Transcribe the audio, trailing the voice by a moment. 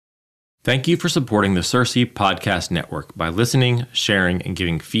Thank you for supporting the Circe Podcast Network by listening, sharing, and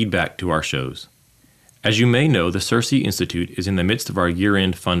giving feedback to our shows. As you may know, the Circe Institute is in the midst of our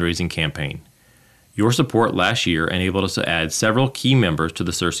year-end fundraising campaign. Your support last year enabled us to add several key members to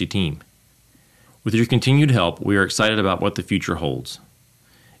the Circe team. With your continued help, we are excited about what the future holds.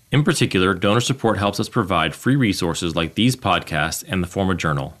 In particular, donor support helps us provide free resources like these podcasts and the Forma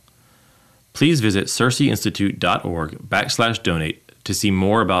Journal. Please visit circeinstitute.org/donate to see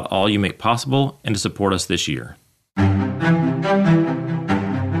more about all you make possible and to support us this year.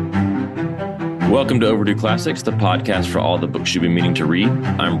 Welcome to Overdue Classics, the podcast for all the books you've been meaning to read.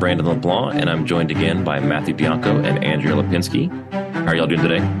 I'm Brandon LeBlanc, and I'm joined again by Matthew Bianco and Andrea Lipinski. How are y'all doing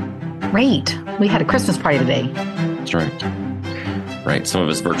today? Great. We had a Christmas party today. That's right. Right, some of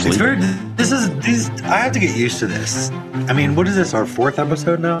us virtually. I have to get used to this. I mean, what is this, our fourth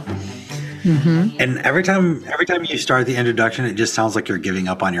episode now? Mm-hmm. And every time you start the introduction, it just sounds like you're giving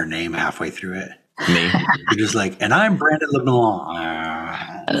up on your name halfway through it. Me? You're just like, and I'm Brandon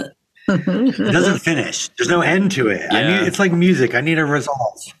LeBlanc. It doesn't finish. There's no end to it. Yeah. It's like music. I need a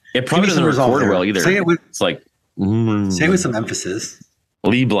result. It probably doesn't record well either. Say it with say it with some emphasis.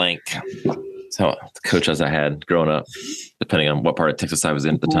 Lee Blank. That's how the coaches I had growing up, depending on what part of Texas I was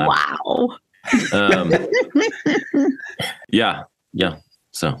in at the time. Wow. Yeah.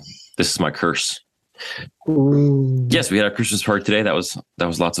 So this is my curse. Ooh. Yes, we had our Christmas party today. That was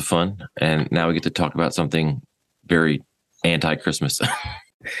lots of fun. And now we get to talk about something very anti-Christmas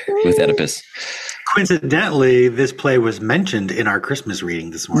with Oedipus. Coincidentally, this play was mentioned in our Christmas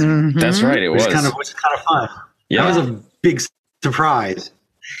reading this morning. Mm-hmm. That's right. It was kind of fun. Yeah. That was a big surprise.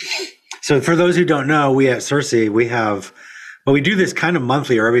 So for those who don't know, we at Circe, we do this kind of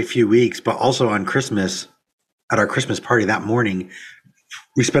monthly or every few weeks, but also on Christmas, at our Christmas party that morning,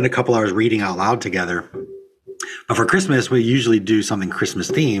 we spend a couple hours reading out loud together. But for Christmas, we usually do something Christmas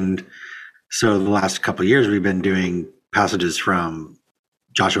themed. So the last couple of years, we've been doing passages from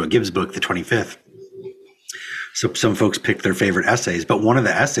Joshua Gibbs' book, The 25th. So some folks picked their favorite essays, but one of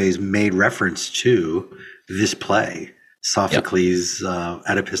the essays made reference to this play, Sophocles'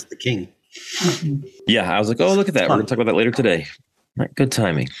 Oedipus the King. Yeah, I was like, oh, look at that. We're going to talk about that later today. Right, good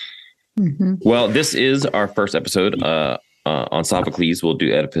timing. Mm-hmm. Well, this is our first episode on Sophocles. We'll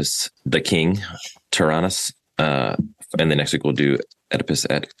do Oedipus the King, Tyrannus, and then next week we'll do Oedipus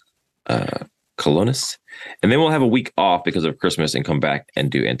at Colonus. And then we'll have a week off because of Christmas and come back and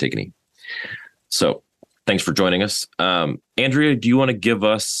do Antigone. So thanks for joining us. Andrea, do you want to give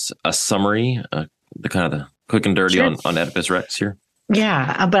us a summary, the kind of the quick and dirty on Oedipus Rex here?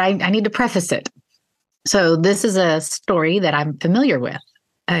 Yeah, but I need to preface it. So this is a story that I'm familiar with,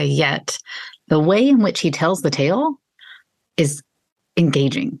 yet the way in which he tells the tale is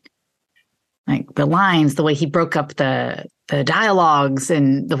engaging. Like the lines, the way he broke up the dialogues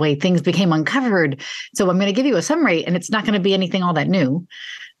and the way things became uncovered. So I'm going to give you a summary, and it's not going to be anything all that new.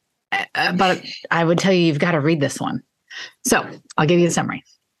 But I would tell you, you've got to read this one. So I'll give you the summary.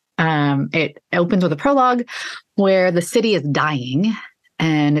 It opens with a prologue where the city is dying,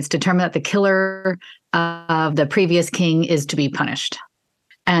 and it's determined that the killer of the previous king is to be punished.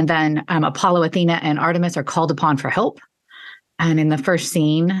 And then Apollo, Athena, and Artemis are called upon for help. And in the first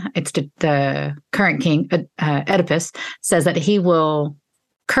scene, it's the current king, Oedipus, says that he will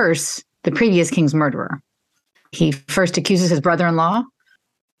curse the previous king's murderer. He first accuses his brother-in-law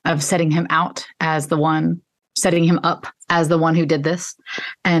of setting him up as the one who did this.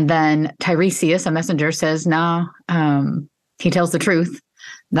 And then Tiresias, a messenger, says, no, he tells the truth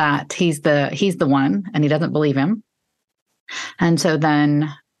that he's the one, and he doesn't believe him. And so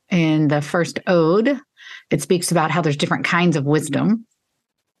then in the first ode, it speaks about how there's different kinds of wisdom.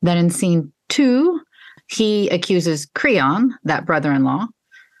 Then in scene 2, he accuses Creon, that brother-in-law.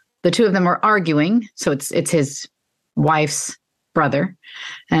 The two of them are arguing, so it's his wife's brother.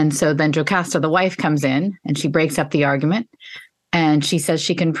 And so then Jocasta, the wife, comes in, and she breaks up the argument. And she says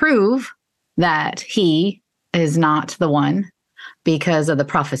she can prove that he is not the one because of the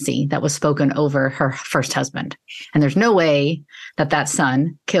prophecy that was spoken over her first husband. And there's no way that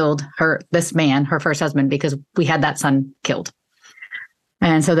son killed this man, her first husband, because we had that son killed.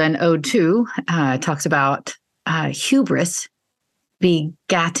 And so then Ode 2 talks about hubris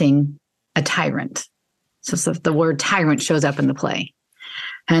begatting a tyrant. So the word tyrant shows up in the play.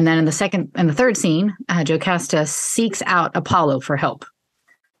 And then in the third scene, Jocasta seeks out Apollo for help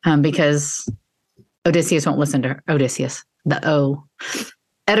because Oedipus won't listen to her.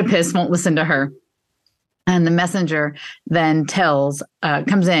 Oedipus won't listen to her. And the messenger then comes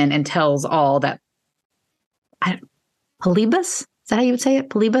in and tells all that Polybus, is that how you would say it?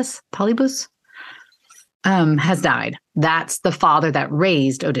 Polybus has died. That's the father that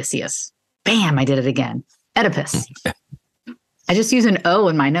raised Odysseus. Bam, I did it again. Oedipus. I just use an O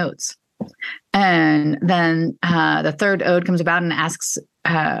in my notes. And then the third ode comes about and asks,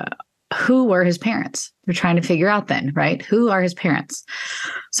 who were his parents? We're trying to figure out then, right? Who are his parents?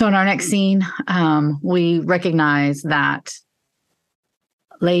 So in our next scene, we recognize that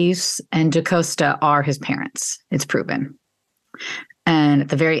Laius and Jocasta are his parents. It's proven. And at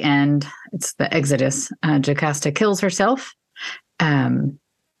the very end, it's the Exodus. Jocasta kills herself.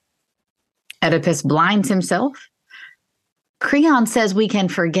 Oedipus blinds himself. Creon says we can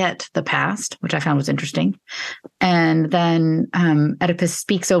forget the past, which I found was interesting. And then Oedipus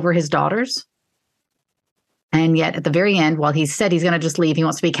speaks over his daughters. And yet at the very end, while he said he's going to just leave, he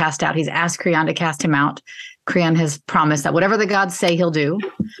wants to be cast out. He's asked Creon to cast him out. Creon has promised that whatever the gods say, he'll do.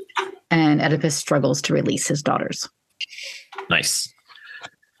 And Oedipus struggles to release his daughters. Nice.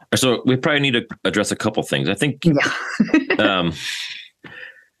 So we probably need to address a couple things. I think,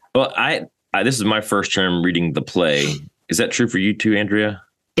 well, I this is my first term reading the play. Is that true for you too, Andrea?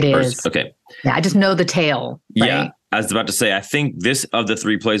 It is. Okay. Yeah, I just know the tale. Right? Yeah. I was about to say, I think this of the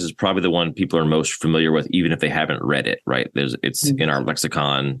three plays is probably the one people are most familiar with, even if they haven't read it, right? It's in our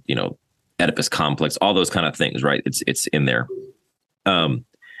lexicon, Oedipus complex, all those kind of things, right? It's in there. But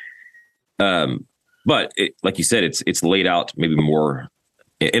like you said, it's laid out maybe more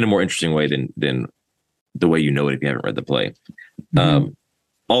in a more interesting way than the way you know it if you haven't read the play.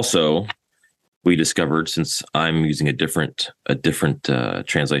 Also, we discovered, since I'm using a different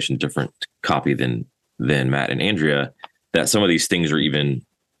translation, different copy than Matt and Andrea, that some of these things are even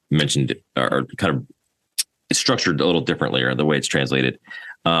mentioned are kind of structured a little differently, or the way it's translated.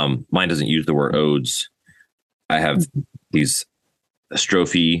 Mine doesn't use the word odes. I have these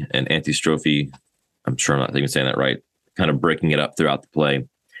strophe and antistrophe. I'm sure I'm not even saying that right. Kind of breaking it up throughout the play.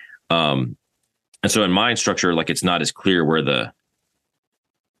 And so in my structure, like, it's not as clear where the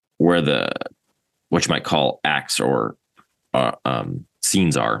what you might call acts or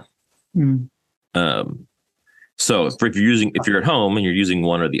scenes are. So if you're at home and you're using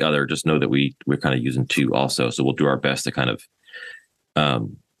one or the other, just know that we're kind of using two also. So we'll do our best to kind of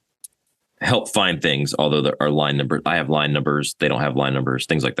help find things, although there are line numbers. I have line numbers. They don't have line numbers,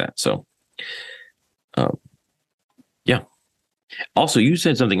 things like that. So, yeah. Also, you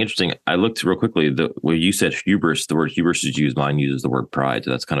said something interesting. I looked real quickly. Where you said hubris, the word hubris is used. Mine uses the word pride.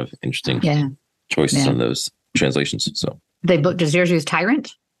 So that's kind of interesting. Yeah. Choices on those translations. So does yours use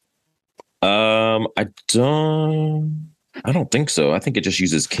tyrant? I don't think so. I think it just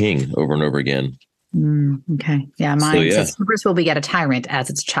uses king over and over again. Okay. Yeah. Mine says hubris will beget a tyrant as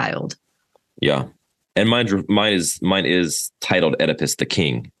its child. Yeah. And mine is titled Oedipus the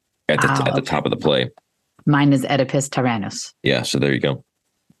King at the top of the play. Mine is Oedipus Tyrannus. Yeah. So there you go.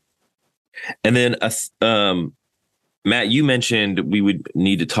 And then, Matt, you mentioned we would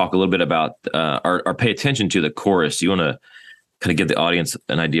need to talk a little bit about or pay attention to the chorus. You want to kind of give the audience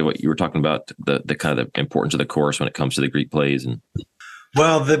an idea of what you were talking about, the kind of the importance of the chorus when it comes to the Greek plays? And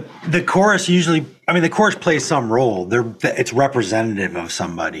well, the chorus usually, the chorus plays some role. It's representative of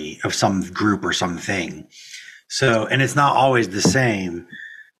somebody, of some group or something. So, and it's not always the same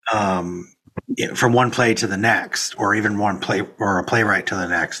from one play to the next, or even one play or a playwright to the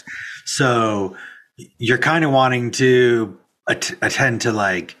next. So you're kind of wanting to attend to,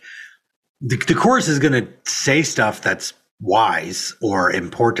 like, the chorus is going to say stuff that's wise or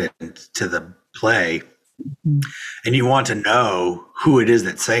important to the play. And you want to know who it is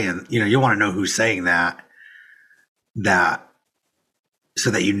that's saying, you want to know who's saying that so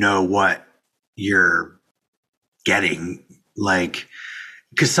that you know what you're getting, like,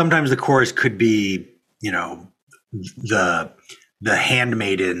 because sometimes the chorus could be, the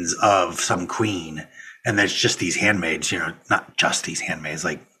handmaidens of some queen, and there's just these handmaids, not just these handmaids,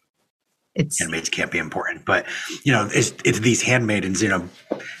 like, handmaids can't be important, but it's these handmaidens,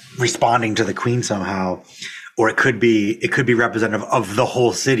 responding to the queen somehow. Or it could be representative of the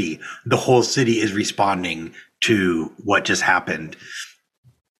whole city. The whole city is responding to what just happened.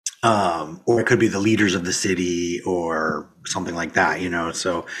 Or it could be the leaders of the city or something like that,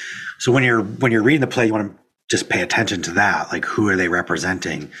 So when you're reading the play, you want to just pay attention to that. Like, who are they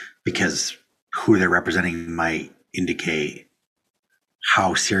representing? Because who they're representing might indicate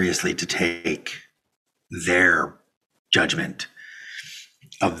how seriously to take their judgment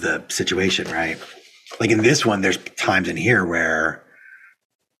of the situation, right? Like in this one, there's times in here where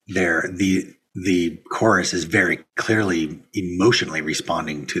the chorus is very clearly emotionally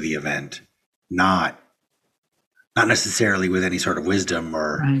responding to the event, not necessarily with any sort of wisdom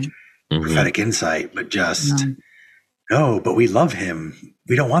or prophetic insight, but just, no, but we love him.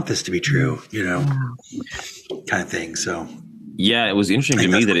 we don't want this to be true, kind of thing. So yeah, it was interesting to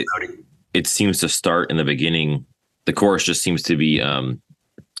me that it seems to start in the beginning. The chorus just seems to be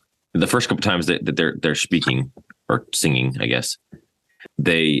the first couple times that they're speaking or singing, I guess.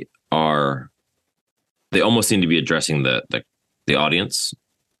 They almost seem to be addressing the audience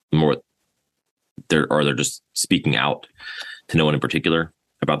more. They're just speaking out to no one in particular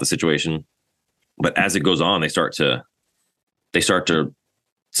about the situation. But as it goes on, they start to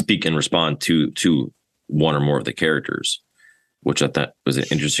speak and respond to one or more of the characters, which I thought was an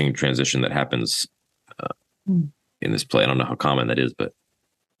interesting transition that happens in this play. I don't know how common that is, but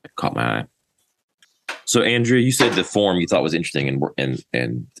it caught my eye. So, Andrea, you said the form you thought was interesting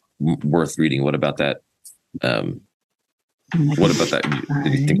and worth reading. What about that? What about that?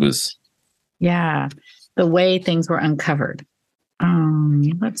 Did you think was? Yeah, the way things were uncovered.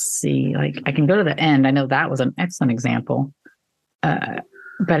 Let's see. Like, I can go to the end. I know that was an excellent example,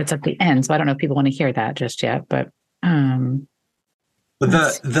 but it's at the end, so I don't know if people want to hear that just yet. But I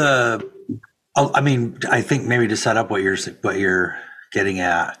think maybe to set up what you're getting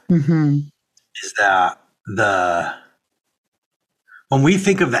at is that when we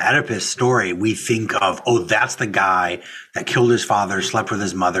think of the Oedipus story, we think of, that's the guy that killed his father, slept with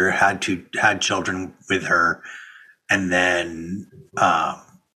his mother, had children with her, and then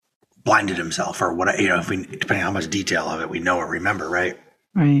blinded himself, or what, depending on how much detail of it we know or remember, right?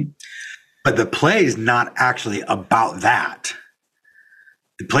 Right. But the play is not actually about that.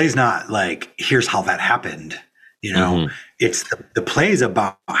 The play's not like, here's how that happened. It's the play's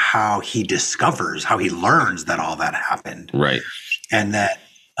about how he discovers, how he learns that all that happened. Right. And that,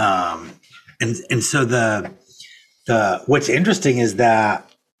 and so the what's interesting is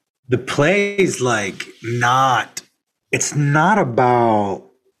that the play's like it's not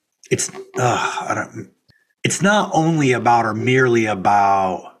only about or merely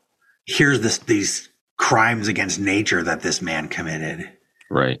about here's these crimes against nature that this man committed.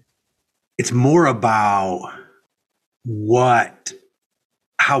 Right. It's more about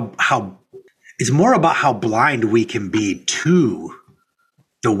it's more about how blind we can be to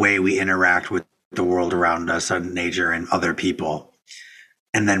the way we interact with the world around us and nature and other people,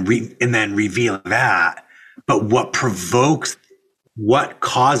 and then reveal that. But what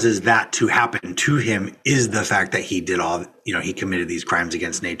causes that to happen to him is the fact that he did he committed these crimes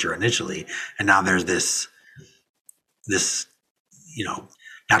against nature initially, and now there's this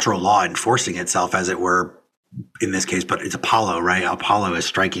natural law enforcing itself, as it were, in this case. But it's Apollo, right? Apollo is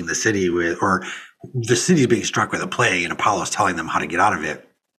striking the city or the city's being struck with a plague, and Apollo's telling them how to get out of it.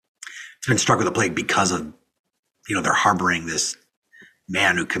 It's been struck with a plague because of, they're harboring this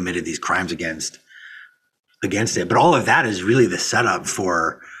man who committed these crimes against it. But all of that is really the setup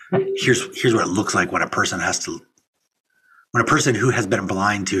for here's what it looks like when a person who has been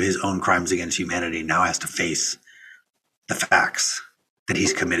blind to his own crimes against humanity now has to face the facts that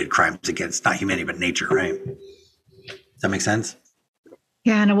he's committed crimes against not humanity but nature, right? Does that make sense?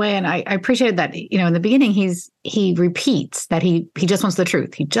 Yeah, in a way. And I appreciate that, in the beginning, he repeats that he just wants the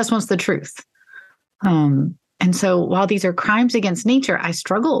truth. He just wants the truth. And so while these are crimes against nature, I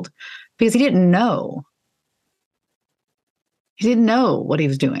struggled because he didn't know. He didn't know what he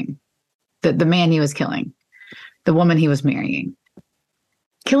was doing. The man he was killing, the woman he was marrying.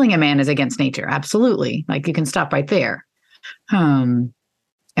 Killing a man is against nature. Absolutely. Like, you can stop right there.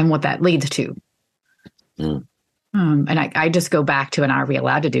 And what that leads to. And I just go back to, and are we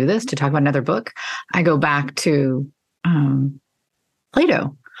allowed to do this, to talk about another book? I go back to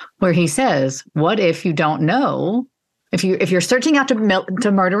Plato, where he says, what if you don't know, if you're searching out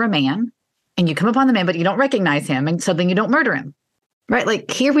to murder a man, and you come upon the man, but you don't recognize him, and so then you don't murder him, right? Like,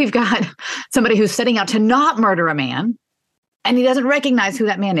 here we've got somebody who's setting out to not murder a man, and he doesn't recognize who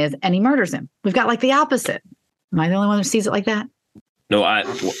that man is, and he murders him. We've got like the opposite. Am I the only one who sees it like that? No,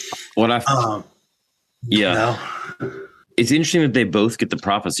 yeah. No. It's interesting that they both get the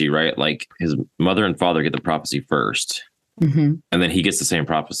prophecy, right? Like, his mother and father get the prophecy first, and then he gets the same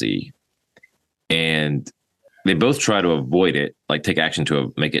prophecy, and they both try to avoid it, like take action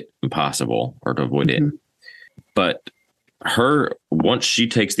to make it impossible or to avoid it. But once she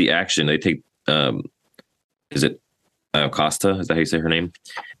takes the action, they take, is it Costa? Is that how you say her name?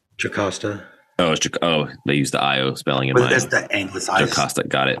 Jocasta. Oh, they use the IO spelling in that's the anglicized. Jocasta,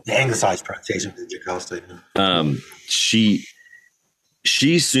 got it. The anglicized pronunciation of Jocasta. She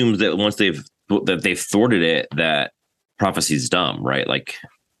assumes that once they've thwarted it, that prophecy's dumb, right? Like,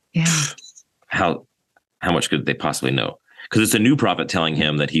 how much could they possibly know? Because it's a new prophet telling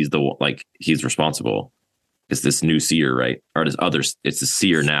him that he's he's responsible. It's this new seer, right? Or it's a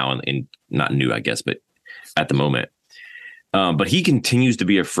seer now, and not new, I guess, but at the moment. But he continues to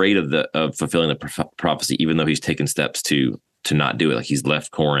be afraid of fulfilling the prophecy, even though he's taken steps to not do it. Like he's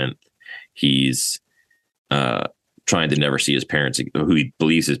left Corinth. He's trying to never see his parents, who he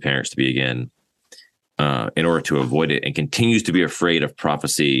believes his parents to be again, in order to avoid it, and continues to be afraid of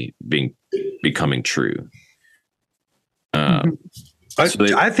prophecy becoming true.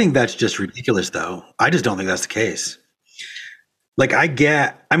 I think that's just ridiculous, though. I just don't think that's the case. Like I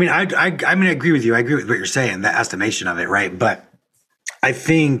agree with you. I agree with what you're saying, that estimation of it, right? But I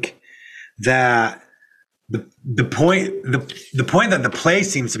think that the point that the play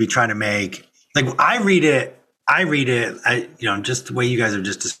seems to be trying to make, like I read it, just the way you guys have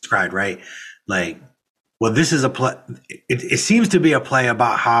just described, right? Like, well, this is a play. It seems to be a play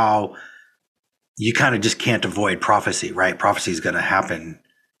about how you kind of just can't avoid prophecy, right? Prophecy is going to happen.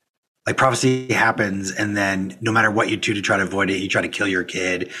 Like prophecy happens, and then no matter what you do to try to avoid it, you try to kill your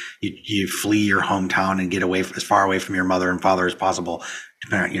kid, you flee your hometown and get away as far away from your mother and father as possible,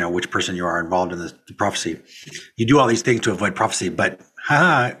 depending on which person you are involved in the prophecy. You do all these things to avoid prophecy, but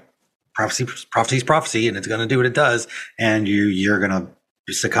prophecy's prophecy, and it's going to do what it does, and you're going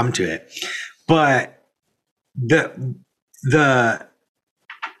to succumb to it. But the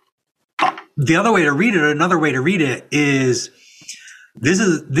other way to read it, another way to read it is, this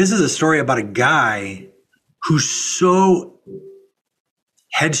is a story about a guy who's so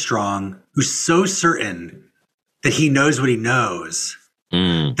headstrong, who's so certain that he knows what he knows,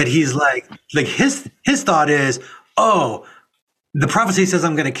 that he's like his thought is, oh, the prophecy says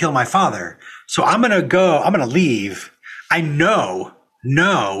I'm going to kill my father, so I'm going to leave. I know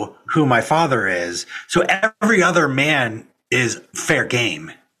who my father is, so every other man is fair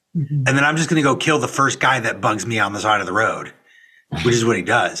game. And then I'm just going to go kill the first guy that bugs me on the side of the road, which is what he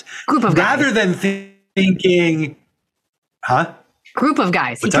does. Group of guys. Rather than thinking, Group of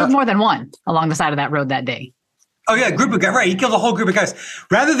guys. He killed more than one along the side of that road that day. Oh yeah, group of guys. Right, he killed a whole group of guys.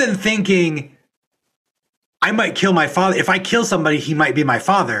 Rather than thinking, I might kill my father. If I kill somebody, he might be my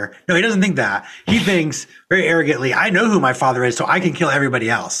father. No, he doesn't think that. He thinks very arrogantly, I know who my father is, so I can kill everybody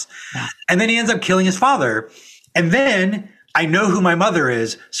else. And then he ends up killing his father. And then I know who my mother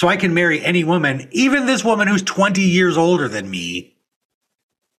is, so I can marry any woman, even this woman who's 20 years older than me.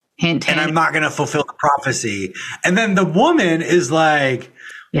 Hint, and I'm not going to fulfill the prophecy. And then the woman is like,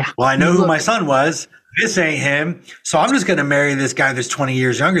 well, I know who my son was. This ain't him. So I'm just going to marry this guy that's 20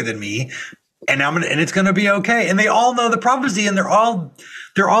 years younger than me. And it's going to be okay. And they all know the prophecy, and they're all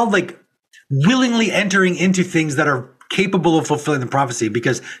like willingly entering into things that are capable of fulfilling the prophecy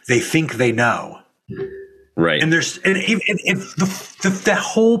because they think they know. Right. And the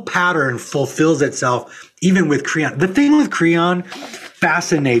whole pattern fulfills itself even with Creon. The thing with Creon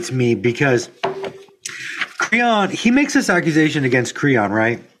fascinates me because Creon, he makes this accusation against Creon,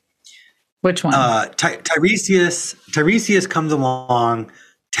 right? Which one? Tiresias comes along,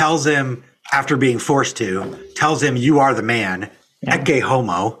 tells him, after being forced to, tells him, you are the man, ecce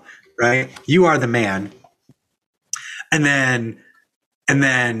homo, right? You are the man. And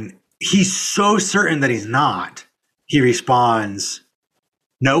then he's so certain that he's not. He responds,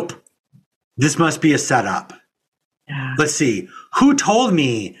 nope, this must be a setup. Yeah. Let's see. Who told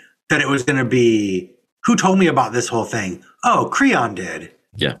me that it was going to be, who told me about this whole thing? Oh, Creon did.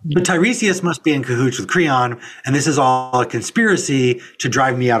 Yeah. But Tiresias must be in cahoots with Creon, and this is all a conspiracy to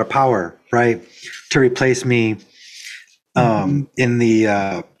drive me out of power, right? To replace me in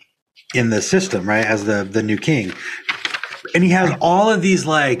the system, right? As the new king. And he has all of these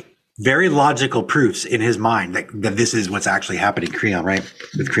like very logical proofs in his mind that this is what's actually happening, Creon, right?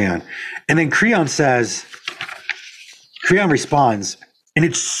 With Creon. And then Creon responds, and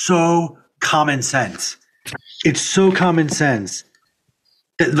it's so common sense. It's so common sense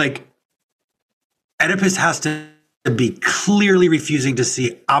that like Oedipus has to be clearly refusing to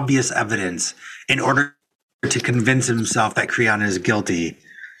see obvious evidence in order to convince himself that Creon is guilty,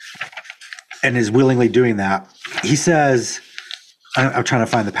 and is willingly doing that. He says, I'm trying to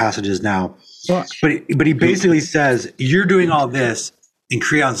find the passages now, but he basically says, you're doing all this, and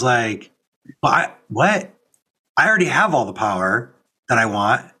Creon's like, well, I already have all the power that I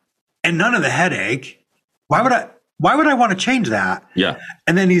want and none of the headache. Why would I want to change that? Yeah.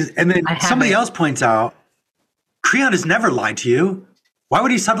 And then somebody else points out, Creon has never lied to you. Why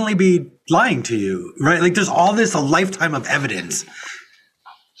would he suddenly be lying to you? Right? Like there's all this, a lifetime of evidence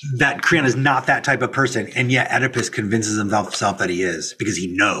that Creon is not that type of person. And yet Oedipus convinces himself that he is because he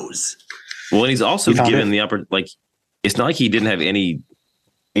knows. Well, and he's also given the upper, like, it's not like he didn't have any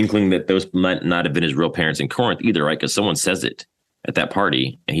inkling that those might not have been his real parents in Corinth either, right? Because someone says it at that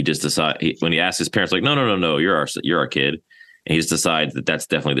party, and he just decides, when he asks his parents, like, no, you're our kid, and he just decides that that's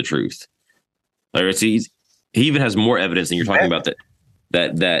definitely the truth. Like, he even has more evidence than you're talking about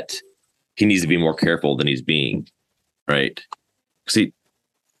that he needs to be more careful than he's being, right? See,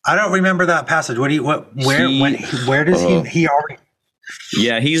 I don't remember that passage. Where does he already?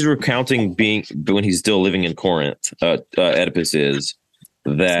 Yeah, he's recounting when he's still living in Corinth. Oedipus is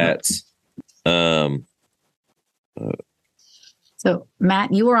that. So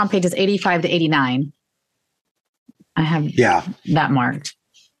Matt, you were on pages 85 to 89. I have that marked.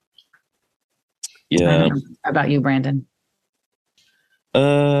 Yeah. About you, Brandon.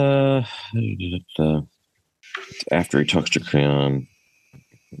 After he talks to Creon.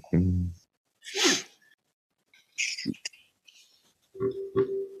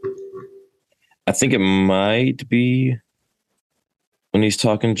 I think it might be when he's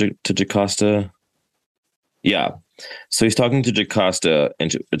talking to Jocasta. Yeah. So he's talking to Jocasta,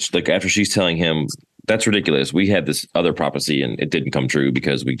 and it's like after she's telling him, that's ridiculous. We had this other prophecy and it didn't come true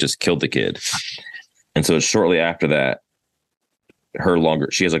because we just killed the kid. And so shortly after that,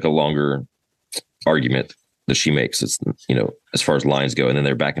 she has like a longer argument that she makes. It's, as far as lines go, and then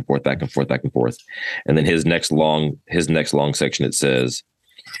they're back and forth. And then his next long section, it says,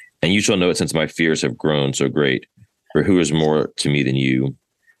 and you shall know it since my fears have grown so great, for who is more to me than you?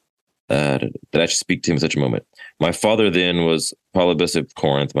 That I should speak to him in such a moment. My father then was Polybus of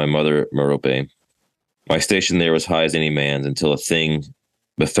Corinth, my mother Merope. My station there was high as any man's, until a thing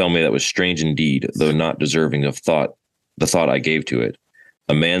befell me that was strange indeed, though not deserving of the thought I gave to it.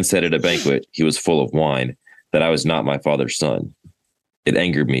 A man said at a banquet, he was full of wine, that I was not my father's son. It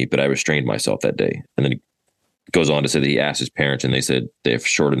angered me, but I restrained myself that day. And then he goes on to say that he asked his parents, and they said they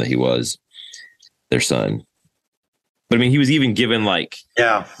assured him that he was their son. But I mean, he was even given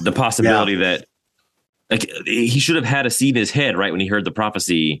the possibility that he should have had a seed in his head, right? When he heard the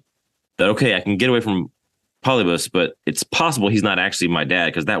prophecy that, okay, I can get away from Polybus, but it's possible he's not actually my dad,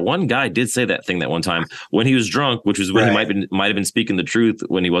 because that one guy did say that thing that one time when he was drunk, which was when he might have been speaking the truth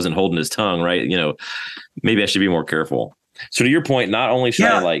when he wasn't holding his tongue, right? Maybe I should be more careful. So to your point, not only should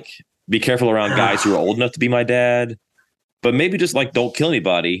I be careful around guys who are old enough to be my dad, but maybe just don't kill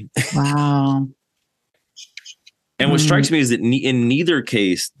anybody. Wow. And what strikes me is that in neither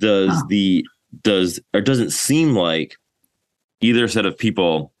case doesn't seem like either set of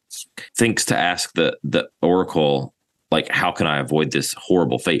people thinks to ask the oracle, how can I avoid this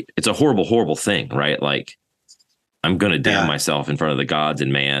horrible fate? It's a horrible, horrible thing, right? I'm going to damn myself in front of the gods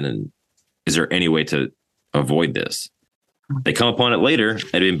and man. And is there any way to avoid this? They come upon it later.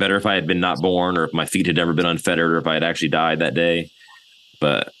 It'd been better if I had been not born, or if my feet had never been unfettered, or if I had actually died that day.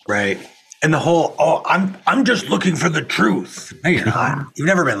 But right. And the whole, I'm just looking for the truth. No, you're not. You've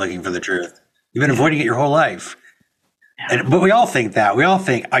never been looking for the truth. You've been avoiding it your whole life. But we all think that. We all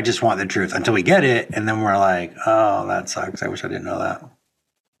think, I just want the truth, until we get it. And then we're like, oh, that sucks. I wish I didn't know that.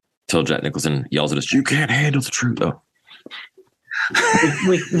 Till Jack Nicholson yells at us, you can't handle the truth. Oh.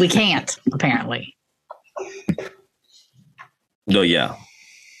 we can't, apparently. No, yeah. All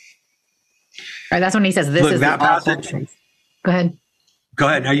right, that's when he says, this is that passage. Go ahead. Go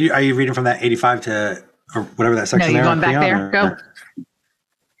ahead. Are you reading from that 85 to or whatever that section? No, you're going back there. Go.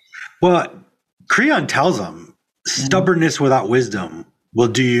 Well, Creon tells him, stubbornness without wisdom will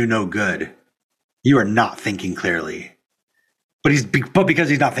do you no good. You are not thinking clearly. But because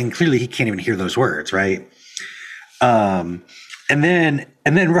he's not thinking clearly, he can't even hear those words, right? And then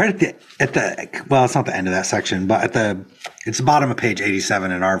right at the well, it's not the end of that section, but it's the bottom of page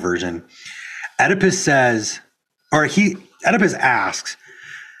 87 in our version. Oedipus asks,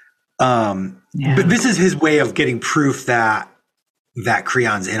 but this is his way of getting proof that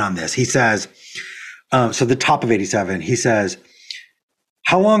Creon's in on this. He says, so the top of 87, he says,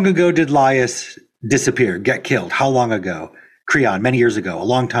 how long ago did Laius disappear, get killed? How long ago? Creon, many years ago, a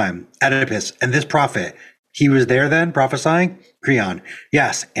long time. Oedipus, and this prophet, he was there then prophesying? Creon,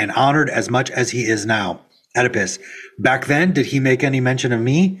 yes, and honored as much as he is now. Oedipus, back then, did he make any mention of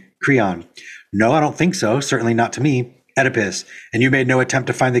me? Creon, no, I don't think so. Certainly not to me. Oedipus, and you made no attempt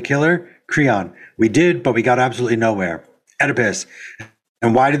to find the killer? Creon, we did, but we got absolutely nowhere. Oedipus,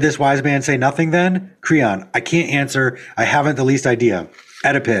 and why did this wise man say nothing then? Creon, I can't answer. I haven't the least idea.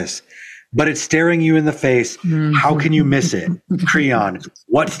 Oedipus, but it's staring you in the face. How can you miss it? Creon,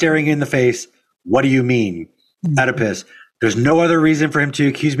 what's staring you in the face? What do you mean? Oedipus, there's no other reason for him to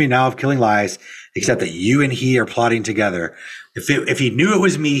accuse me now of killing Laius, except that you and he are plotting together. If he knew it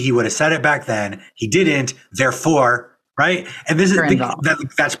was me, he would have said it back then. He didn't, therefore, right? And this is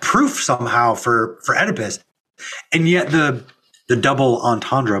that's proof somehow for Oedipus. And yet the double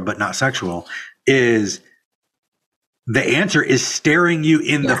entendre, but not sexual, is the answer is staring you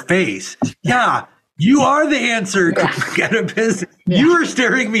in the face. Yeah, You are the answer, Oedipus. Yeah. You are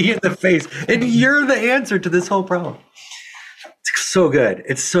staring me in the face, and you're the answer to this whole problem. It's so good.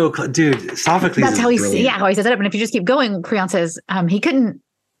 It's so dude. Sophocles. That's how he brilliant. how he says it up. And if you just keep going, Creon says he couldn't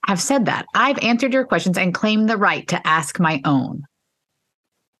have said that. I've answered your questions and claim the right to ask my own.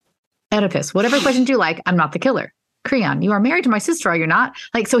 Oedipus, whatever questions you like, I'm not the killer. Creon, you are married to my sister, are you not?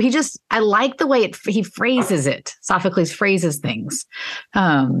 Like, so I like the way he phrases it. Sophocles phrases things.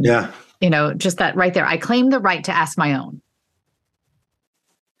 Yeah. Just that right there. I claim the right to ask my own.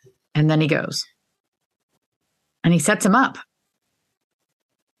 And then he goes. And he sets him up.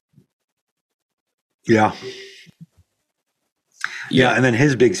 Yeah. Yeah. And then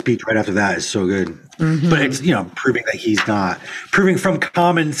his big speech right after that is so good. Mm-hmm. But it's, proving that he's not. Proving from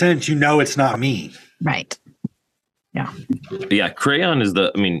common sense, it's not me. Right. Yeah. Yeah. Crayon is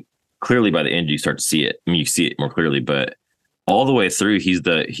clearly by the end you start to see it. You see it more clearly, but all the way through, he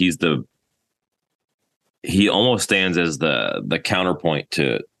almost stands as the counterpoint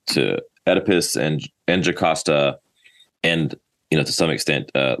to Oedipus and Jocasta, and to some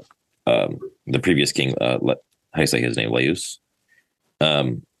extent the previous king. How do you say his name? Laius.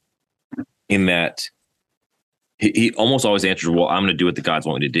 In that he almost always answers, "Well, I'm going to do what the gods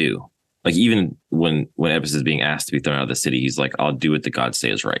want me to do." Like even when Oedipus is being asked to be thrown out of the city, he's like, "I'll do what the gods say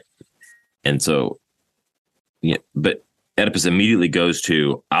is right." And so, but Oedipus immediately goes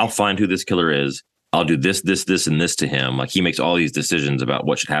to, "I'll find who this killer is. I'll do this, this, this, and this to him." Like he makes all these decisions about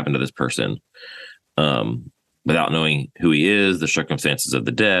what should happen to this person, without knowing who he is, the circumstances of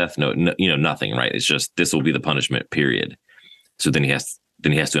the death. No, nothing. Right? It's just this will be the punishment. Period. So then he has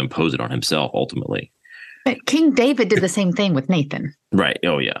to impose it on himself ultimately. But King David did the same thing with Nathan. Right.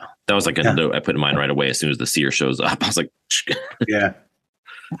 Oh yeah. That was like a note I put in mind right away as soon as the seer shows up. I was like, yeah.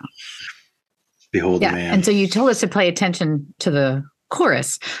 Behold the man. And so you told us to pay attention to the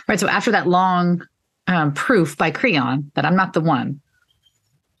chorus, right? So after that long proof by Creon that I'm not the one,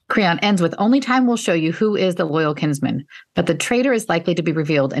 Creon ends with, "Only time will show you who is the loyal kinsman, but the traitor is likely to be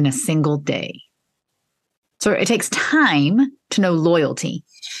revealed in a single day." So it takes time to know loyalty,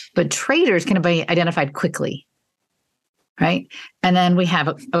 but traitors can be identified quickly, right? And then we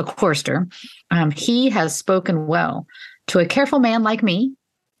have a chorister. He has spoken well. To a careful man like me,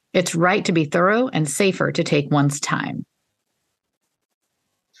 it's right to be thorough and safer to take one's time.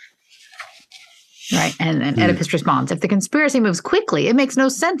 Right. And then Oedipus responds, "If the conspiracy moves quickly, it makes no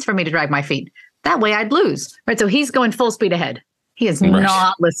sense for me to drag my feet. That way I'd lose." Right. So he's going full speed ahead. He is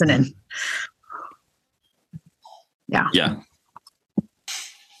not listening. Yeah. Yeah.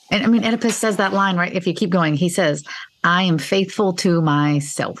 And Oedipus says that line, right? If you keep going, he says, "I am faithful to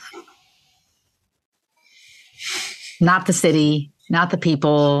myself." Not the city, not the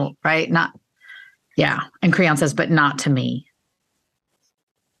people, right? And Creon says, "But not to me."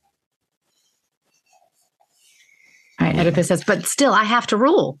 All right, Oedipus says, "But still, I have to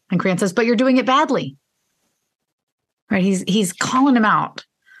rule." And Creon says, "But you're doing it badly." Right? He's calling him out.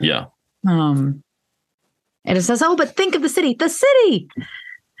 Yeah. And it says, "Oh, but think of the city, the city."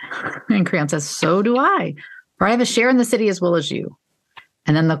 And Creon says, "So do I, for I have a share in the city as well as you."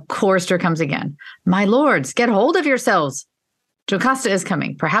 And then the chorister comes again. "My lords, get hold of yourselves. Jocasta is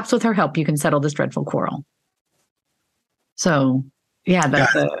coming. Perhaps with her help, you can settle this dreadful quarrel." So,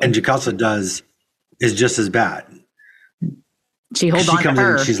 and Jocasta is just as bad. She holds on to comes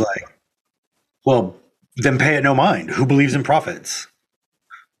her. In and she's like, "Well, then pay it no mind. Who believes in prophets?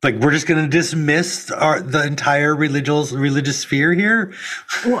 Like, we're just going to dismiss the entire religious sphere here?"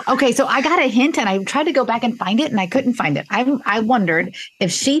 Well, okay, so I got a hint, and I tried to go back and find it, and I couldn't find it. I wondered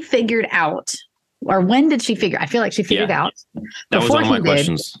if she figured out, or when did she figure? I feel like she figured out that was one of my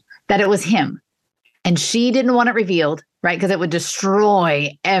questions, that it was him, and she didn't want it revealed, right? Because it would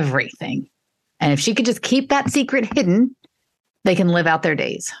destroy everything. And if she could just keep that secret hidden, they can live out their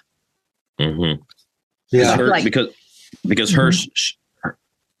days. Mm-hmm. Yeah, because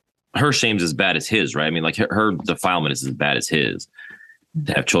her shame's as bad as his, right? I mean, like her defilement is as bad as his,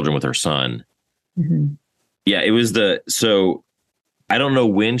 to have children with her son. Mm-hmm. Yeah, it was so I don't know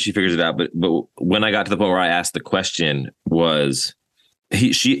when she figures it out, but when I got to the point where I asked the question was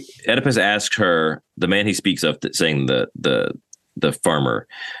Oedipus asked her, the man he speaks of, saying the farmer,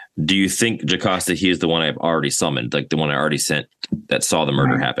 "Do you think Jocasta, he is the one I've already summoned, like the one I already sent that saw the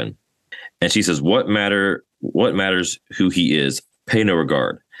murder happen?" And she says, What matters who he is? Pay no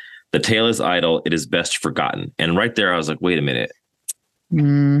regard. The tale is idle. It is best forgotten." And right there, I was like, wait a minute.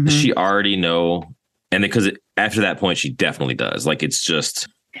 Mm-hmm. Does she already know? And because after that point, she definitely does. Like, it's just,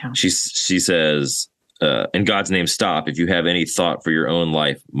 she says, "In God's name, stop. If you have any thought for your own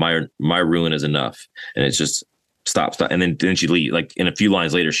life, my ruin is enough." And it's just stop. And then she leaves. Like, in a few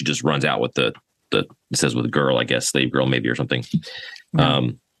lines later, she just runs out with the it says with a girl, I guess, slave girl maybe or something. Yeah.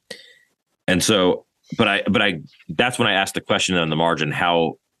 And so, but I, that's when I asked the question on the margin,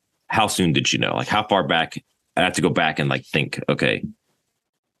 how soon did she know? Like how far back? I have to go back and like think, okay,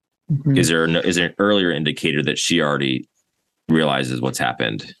 is there an earlier indicator that she already realizes what's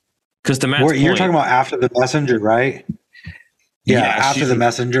happened? Because to Matt's point, you're talking about after the messenger, right? Yeah, after the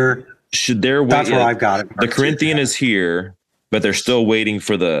messenger. Should there wait? That's where I've got it. The Corinthian is here, but they're still waiting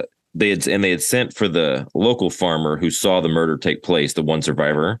for they had sent for the local farmer who saw the murder take place, the one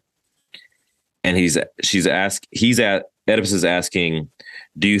survivor. And Oedipus is asking,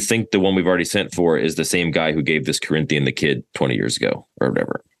 do you think the one we've already sent for is the same guy who gave this Corinthian the kid 20 years ago or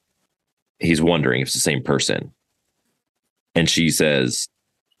whatever? He's wondering if it's the same person. And she says,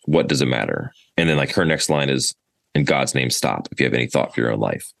 what does it matter? And then like her next line is, in God's name, stop if you have any thought for your own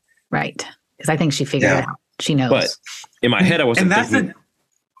life. Right. Because I think she figured it out. She knows. But in my head, I wasn't thinking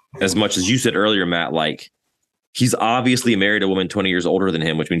as much as you said earlier, Matt, like he's obviously married a woman 20 years older than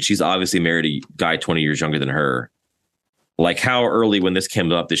him, which means she's obviously married a guy 20 years younger than her. Like how early when this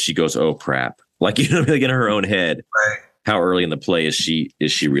came up that she goes, oh crap. Like, you know, like in her own head, right. How early in the play is she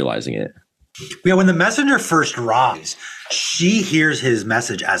realizing it? Yeah. When the messenger first arrives, she hears his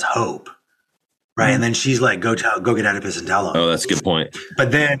message as hope. Right. And then she's like, go get Oedipus and tell him. Oh, that's a good point.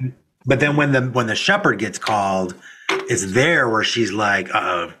 But then when the shepherd gets called, it's there where she's like,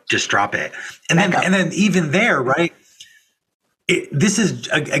 just drop it. And then even there, right. This is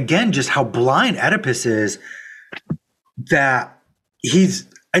again, just how blind Oedipus is, that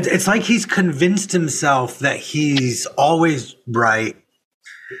it's like he's convinced himself that he's always right.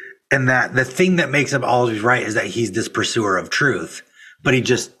 And that the thing that makes him always right is that he's this pursuer of truth, but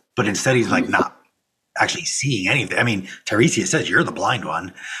instead he's like not actually seeing anything. I mean, Tiresias says, you're the blind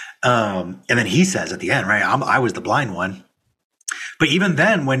one. And then he says at the end, right, I was the blind one. But even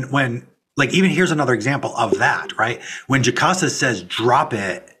then, when like, even here's another example of that, right? When Jocasta says, drop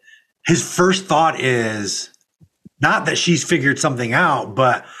it, his first thought is not that she's figured something out,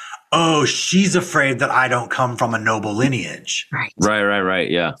 but, oh, she's afraid that I don't come from a noble lineage. Right.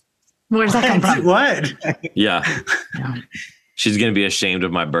 Yeah. Where's that come from? What? Yeah. She's going to be ashamed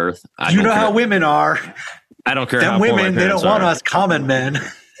of my birth. You know how women are. I don't care. Them how women, they don't want us common men.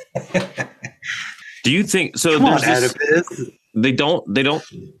 Do you think so? Come on, Oedipus. They don't.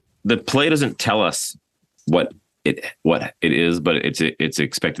 The play doesn't tell us what it is, but it's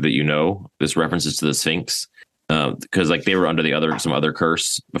expected that you know. This references to the Sphinx because like they were under some other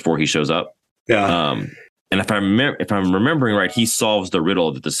curse before he shows up. Yeah. And if I'm remembering right, he solves the riddle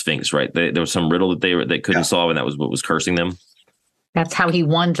of the Sphinx. Right, there was some riddle that they couldn't solve, and that was what was cursing them. That's how he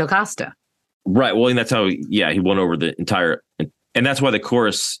won Jocasta. Right. Well, and that's how, he won over the entire, and that's why the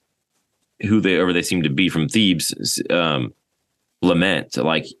chorus, whoever they seem to be from Thebes, lament.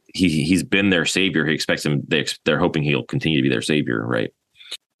 Like he's been their savior. He expects him. They're hoping he'll continue to be their savior. Right.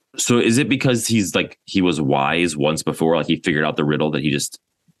 So is it because he's like, he was wise once before, like he figured out the riddle that he just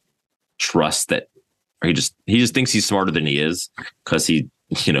trusts that, or he just thinks he's smarter than he is because he,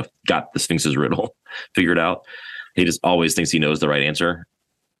 got the Sphinx's riddle figured out. He just always thinks he knows the right answer.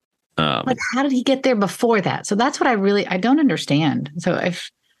 Like, how did he get there before that? So that's what I don't understand. So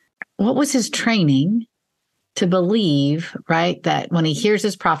what was his training to believe, right, that when he hears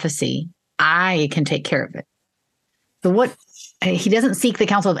his prophecy, I can take care of it? So he doesn't seek the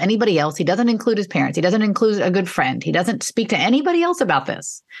counsel of anybody else. He doesn't include his parents. He doesn't include a good friend. He doesn't speak to anybody else about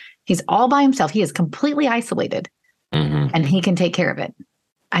this. He's all by himself. He is completely isolated, and he can take care of it.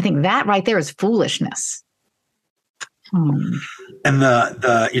 I think that right there is foolishness. And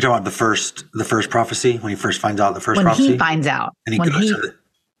you're talking about the first prophecy when he first finds out the first prophecy. When he finds out, and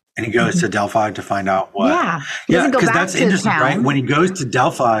he goes to Delphi to find out what. Yeah, because that's interesting, right? When he goes to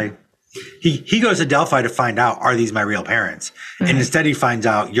Delphi, he goes to Delphi to find out, are these my real parents? Mm-hmm. And instead he finds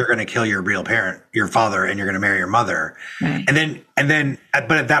out you're going to kill your real parent, your father, and you're going to marry your mother. Right. And then,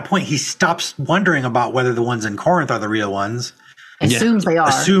 but at that point he stops wondering about whether the ones in Corinth are the real ones. Assumes they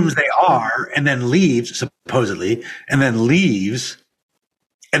are, and then leaves, supposedly, and then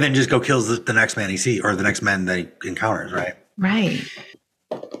just go kills the next man he sees, or the next men that he encounters, right? Right.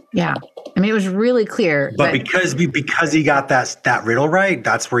 Yeah. I mean, it was really clear. But because he got that riddle right,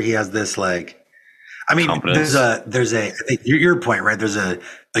 that's where he has this, like, I mean, confidence. there's a I think your point, right? There's a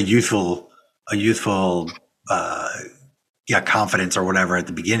youthful confidence or whatever at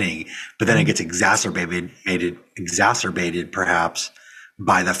the beginning, but then it gets exacerbated perhaps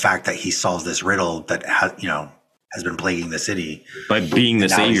by the fact that he solves this riddle that has been plaguing the city by being the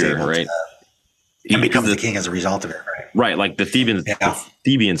savior, right? He becomes the king as a result of it, right? Right, like the Thebans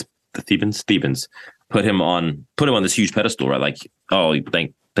put him on this huge pedestal, right? Like, oh,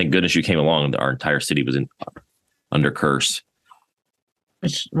 thank goodness you came along. Our entire city was under curse.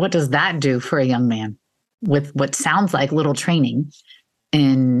 What does that do for a young man with what sounds like little training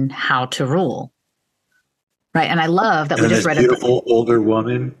in how to rule? Right. And I love that we just read beautiful older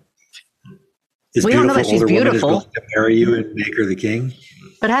woman. We don't know that she's beautiful. Is to marry you and make her the king.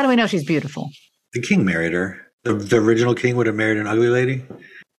 But how do we know she's beautiful? The king married her. The original king would have married an ugly lady.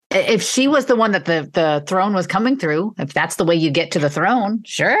 If she was the one that the throne was coming through, if that's the way you get to the throne,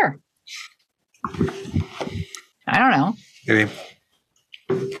 sure. I don't know. Maybe.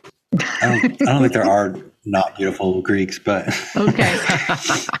 I don't think there are not beautiful Greeks, but okay.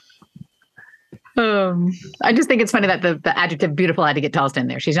 I just think it's funny that the adjective beautiful had to get tossed in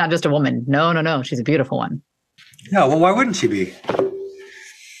there. She's not just a woman. No. She's a beautiful one. No, well, why wouldn't she be?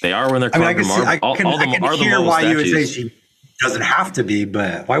 They are when they're carved in marble. I can hear why you would say she doesn't have to be,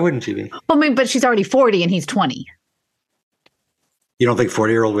 but why wouldn't she be? Well, I mean, but she's already 40 and he's 20. You don't think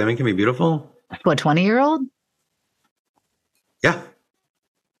 40-year-old women can be beautiful? What, 20-year-old? Yeah.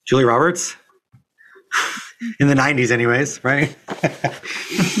 Julia Roberts? In the 90s anyways, right?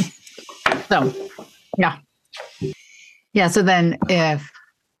 So, yeah. Yeah, so then if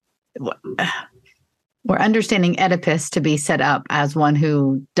we're understanding Oedipus to be set up as one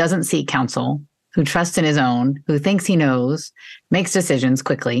who doesn't seek counsel, who trusts in his own, who thinks he knows, makes decisions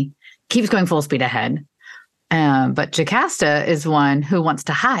quickly, keeps going full speed ahead. But Jocasta is one who wants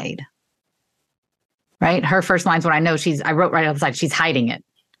to hide. Right? Her first line's what I know. I wrote right outside, she's hiding it.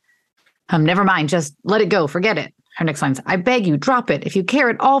 Never mind, just let it go, forget it. Her next line's, I beg you, drop it. If you care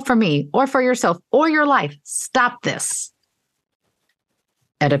at all for me or for yourself or your life, stop this.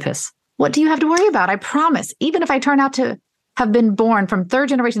 Oedipus, what do you have to worry about? I promise, even if I turn out to have been born from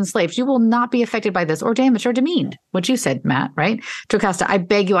third-generation slaves, you will not be affected by this or damaged or demeaned. What you said, Matt, right? Jocasta, I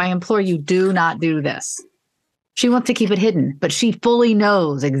beg you, I implore you, do not do this. She wants to keep it hidden, but she fully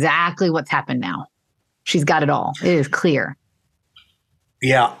knows exactly what's happened now. She's got it all. It is clear.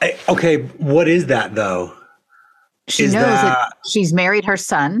 Yeah. Okay. What is that, though? She knows that she's married her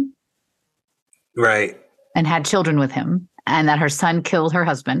son. Right. And had children with him, and that her son killed her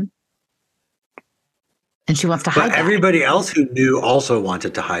husband. And she wants to hide that. Everybody else who knew also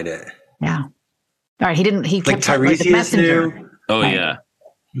wanted to hide it. Yeah. All right. He didn't. He kept Tiresias the messenger. knew. Oh, right. Yeah.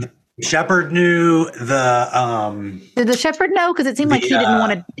 The shepherd knew. Did the shepherd know? Because it seemed like he didn't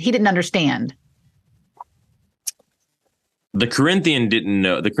want to. He didn't understand. The Corinthian didn't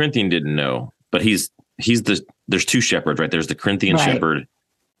know, but there's two shepherds, right? There's the Corinthian shepherd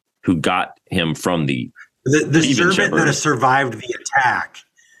who got him from the servant shepherd. that has survived the attack.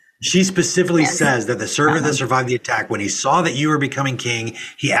 She specifically says that the servant that survived the attack, when he saw that you were becoming king,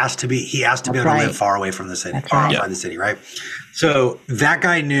 he asked to be able to live far away from the city, outside the city, right? So that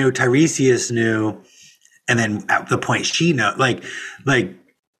guy knew, Tiresias knew, and then at the point she knew, like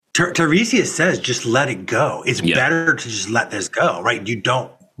Tiresias says, just let it go. It's better to just let this go, right? You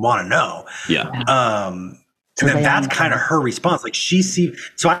don't want to know. Yeah. And then that's kind of her response. Like she sees,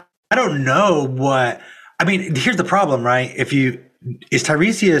 so I don't know what, I mean, here's the problem, right? Is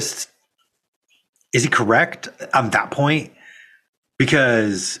Tiresias, is he correct on that point?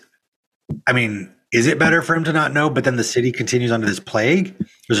 Because, I mean, is it better for him to not know, but then the city continues under this plague?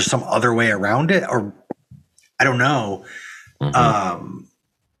 Is there some other way around it? Or I don't know. Mm-hmm.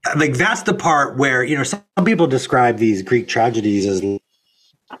 Like that's the part where, some people describe these Greek tragedies as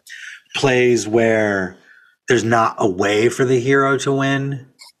plays where there's not a way for the hero to win.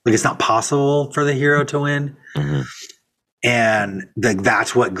 Like it's not possible for the hero to win. Mm-hmm. And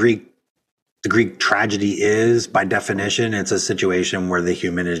that's what the Greek tragedy is by definition. It's a situation where the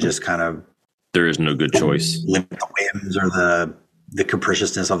human is just kind of, there is no good choice. Limit the whims or the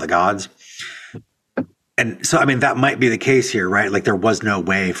capriciousness of the gods. And so, I mean, that might be the case here, right? Like there was no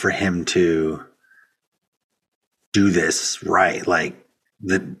way for him to do this, right? Like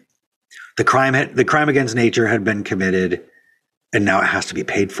the crime against nature had been committed, and now it has to be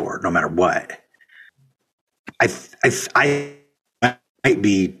paid for, no matter what. I might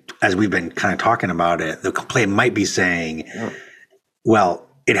be, as we've been kind of talking about it, the complaint might be saying, well,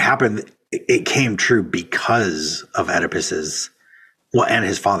 it happened, it came true because of Oedipus's, and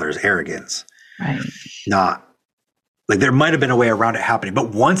his father's arrogance. Right. Not like there might have been a way around it happening, but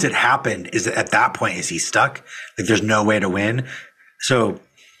once it happened, at that point, is he stuck? Like there's no way to win. So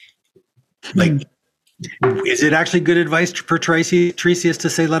like, is it actually good advice for Tiresias to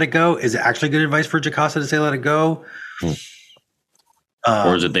say, let it go? Is it actually good advice for Jocasta to say, let it go?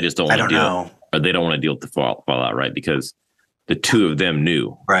 Or is it they just don't want to deal? Know. Or they don't want to deal with the fallout, right? Because the two of them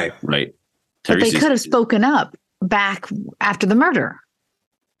knew. Right. Right. But they could have spoken up back after the murder.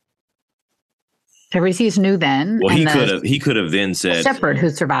 Tiresias knew then. Well, and he could have then said, the shepherd who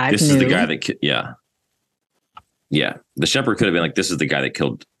survived "This knew. is the guy that yeah." The shepherd could have been like, "This is the guy that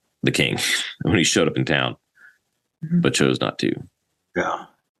killed the king," when he showed up in town, but chose not to. Yeah.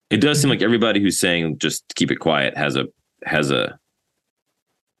 It does seem like everybody who's saying just keep it quiet has a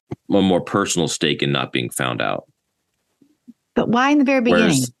more personal stake in not being found out. But why in the very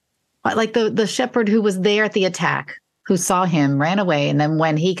beginning? Whereas, Like the shepherd who was there at the attack, who saw him, ran away. And then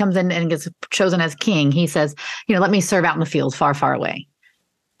when he comes in and gets chosen as king, he says, let me serve out in the field far, far away.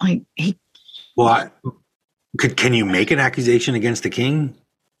 Like can you make an accusation against the king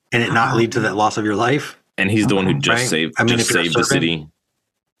and it not lead to the loss of your life? and he's the one who just saved if the city.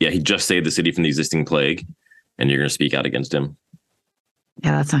 Yeah, he just saved the city from the existing plague, and you're going to speak out against him.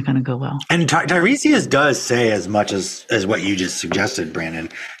 Yeah, that's not going to go well. And Tiresias does say as much as what you just suggested, Brandon.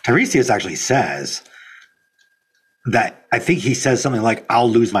 Tiresias actually says that, I think he says something like, "I'll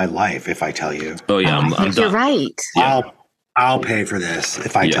lose my life if I tell you." Oh yeah, I think you're right. Yeah. I'll pay for this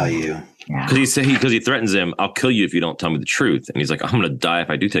if I tell you. Because he threatens him, "I'll kill you if you don't tell me the truth," and he's like, "I'm going to die if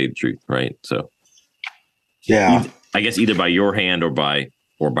I do tell you the truth." Right? So, yeah, I guess either by your hand or by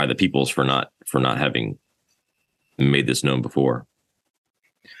the people's for not having made this known before.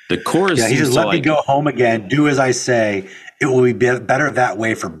 The chorus, he says, "Let me go home again. Do as I say. It will be better that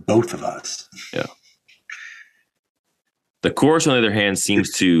way for both of us." Yeah. The chorus, on the other hand,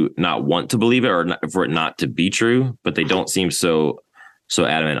 seems to not want to believe it or for it not to be true, but they don't seem so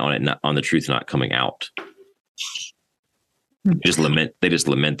adamant on it, on the truth not coming out. They just lament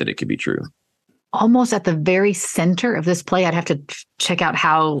that it could be true. Almost at the very center of this play, I'd have to check out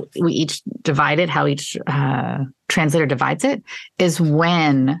how we each divide it, how each translator divides it, is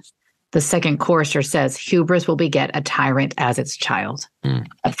when the second chorister says, "Hubris will beget a tyrant as its child."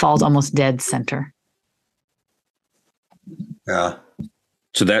 It falls almost dead center. Yeah.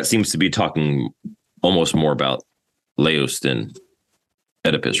 So that seems to be talking almost more about Laos than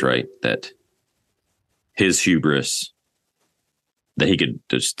Oedipus, right? That his hubris, that he could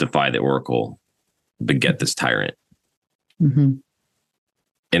just defy the oracle, beget this tyrant. Mm-hmm.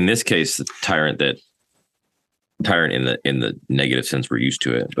 In this case, the tyrant in the negative sense, we're used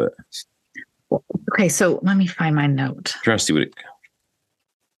to it. But okay, so let me find my note. I'm trying to see what it.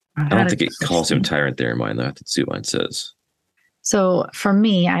 I don't think it calls him tyrant there in mine, though. I have to see what mine says. So for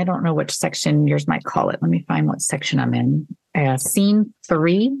me, I don't know which section yours might call it. Let me find what section I'm in. Scene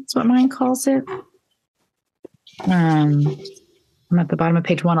 3 is what mine calls it. I'm at the bottom of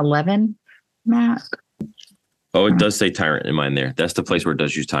page 111, Matt. Oh, it does say tyrant in mine there. That's the place where it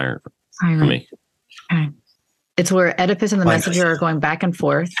does use tyrant for me. Okay. It's where Oedipus and the messenger are going back and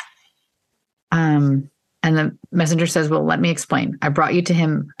forth. And the messenger says, "Well, let me explain. I brought you to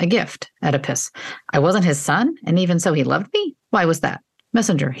him a gift, Oedipus. I wasn't his son, and even so he loved me. Why was that?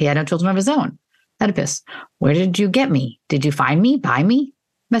 Messenger, he had no children of his own. Oedipus, where did you get me? Did you find me, buy me?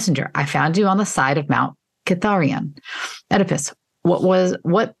 Messenger, I found you on the side of Mount Kitharion. Oedipus,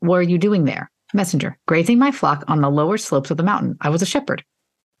 what were you doing there? Messenger, grazing my flock on the lower slopes of the mountain. I was a shepherd.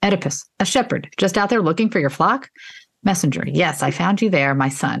 Oedipus, a shepherd, just out there looking for your flock? Messenger, yes, I found you there, my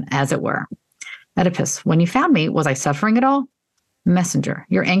son, as it were. Oedipus, when you found me, was I suffering at all? Messenger,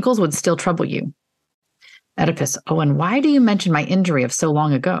 your ankles would still trouble you. Oedipus, oh, and why do you mention my injury of so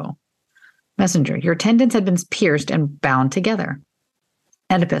long ago? Messenger, your tendons had been pierced and bound together.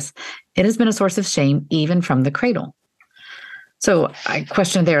 Oedipus, it has been a source of shame even from the cradle. So I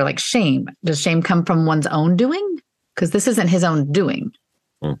question there, like shame. Does shame come from one's own doing? Because this isn't his own doing.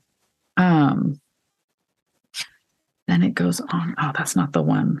 Then it goes on. Oh, that's not the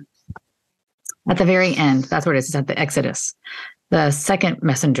one. At the very end, that's where it is. It's at the Exodus. The second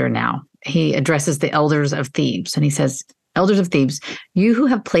messenger now, he addresses the elders of Thebes. And he says, "Elders of Thebes, you who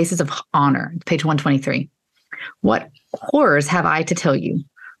have places of honor," page 123, "what horrors have I to tell you?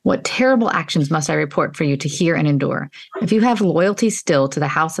 What terrible actions must I report for you to hear and endure? If you have loyalty still to the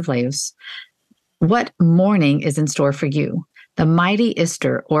house of Laos, what mourning is in store for you? The mighty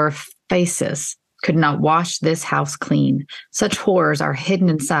Ister or Phasis could not wash this house clean. Such horrors are hidden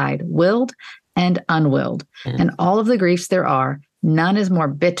inside, willed and unwilled. And all of the griefs there are, none is more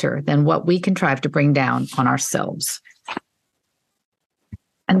bitter than what we contrive to bring down on ourselves."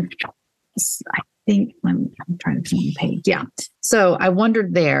 And I think, I'm trying to find the page. Yeah. So I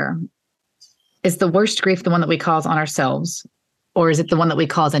wondered there, is the worst grief the one that we cause on ourselves, or is it the one that we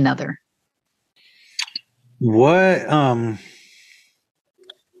cause another? What?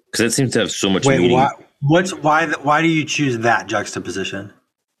 Because it seems to have so much meaning. Why do you choose that juxtaposition?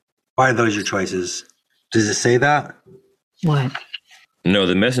 Why are those your choices? Does it say that? What? No,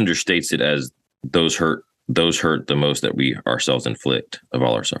 the messenger states it as those hurt the most that we ourselves inflict of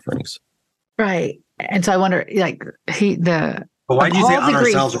all our sufferings. Right. And so I wonder, like, But why do you say on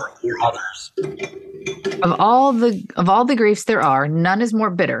ourselves or others? Of all the griefs there are, none is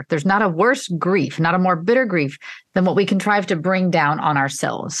more bitter. There's not a worse grief, not a more bitter grief than what we contrive to bring down on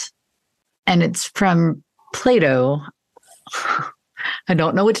ourselves. And it's from Plato. I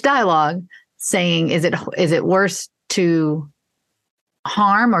don't know which dialogue, saying, is it worse to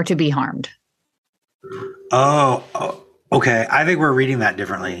harm or to be harmed? Oh, okay. I think we're reading that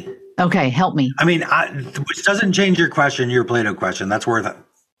differently. Okay, help me. I mean, which doesn't change your question, your Plato question. That's worth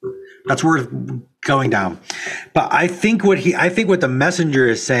going down. But I think what the messenger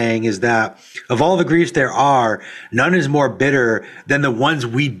is saying is that of all the griefs there are, none is more bitter than the ones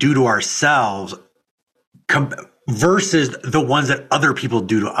we do to ourselves versus the ones that other people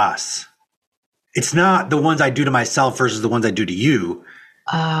do to us. It's not the ones I do to myself versus the ones I do to you.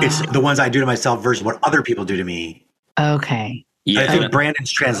 It's the ones I do to myself versus what other people do to me. Okay. Yeah. I think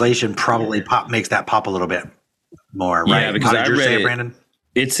Brandon's translation probably makes that pop a little bit more, right? Yeah, because I read say it, Brandon?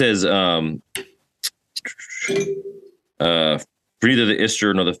 It says, for neither the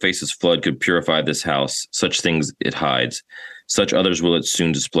Ister nor the face's flood could purify this house. Such things it hides. Such others will it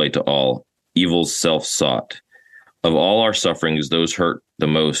soon display to all. Evils self-sought. Of all our sufferings, those hurt the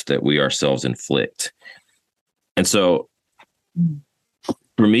most that we ourselves inflict. And so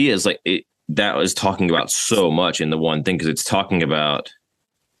for me, it's like that was talking about so much in the one thing, because it's talking about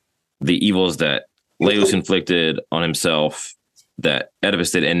the evils that Laius inflicted on himself, that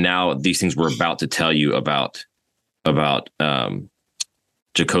Oedipus did, and now these things we're about to tell you about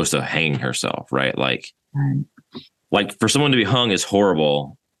Jocosa hanging herself, right? Like for someone to be hung is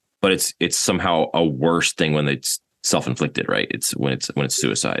horrible, but it's somehow a worse thing when it's self-inflicted, right? It's when it's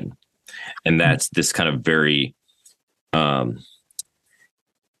suicide, and that's this kind of very.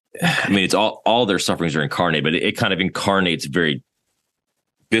 I mean, it's all their sufferings are incarnate, but it kind of incarnates very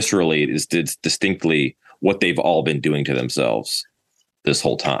viscerally. It's distinctly what they've all been doing to themselves this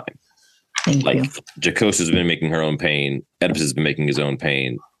whole time. Thank you. Jocosa has been making her own pain. Oedipus has been making his own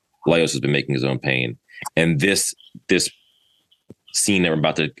pain. Laius has been making his own pain. And this scene that I'm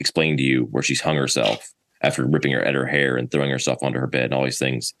about to explain to you, where she's hung herself after ripping her at her hair and throwing herself onto her bed and all these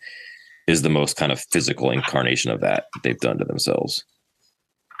things, is the most kind of physical incarnation of that they've done to themselves.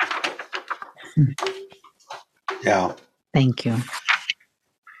 Yeah. Thank you.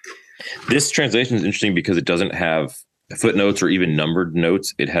 This translation is interesting because it doesn't have footnotes or even numbered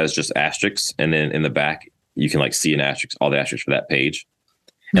notes. It has just asterisks, and then in the back you can see an asterisk, all the asterisks for that page,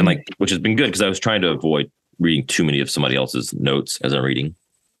 and which has been good because I was trying to avoid reading too many of somebody else's notes as I'm reading.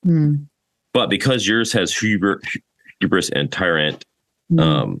 But because yours has hubris and tyrant,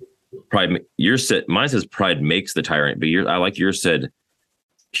 pride. Mine says pride makes the tyrant, but I like yours said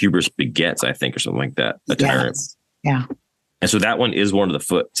hubris begets, I think, or something like that. A tyrant. Yeah. And so that one is one of the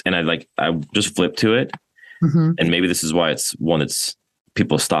foots, and I just flipped to it. And maybe this is why it's one that's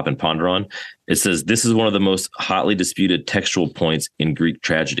people stop and ponder on. It says, this is one of the most hotly disputed textual points in Greek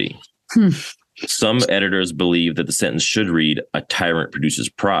tragedy. Some editors believe that the sentence should read, a tyrant produces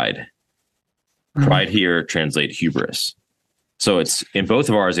pride. Pride here translate hubris. So it's in both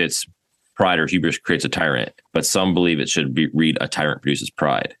of ours, it's pride or hubris creates a tyrant, but some believe it should read, a tyrant produces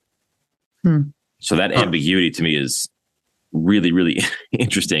pride. So that ambiguity to me is really, really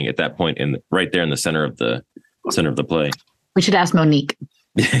interesting at that point, right there in the center of the play. We should ask Monique.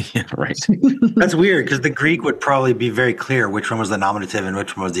 Yeah, right. That's weird because the Greek would probably be very clear which one was the nominative and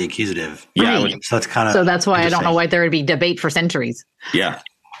which one was the accusative. Yeah, right. So that's why I don't know why there would be debate for centuries. Yeah.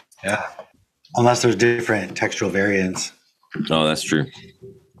 Unless there's different textual variants. Oh, that's true.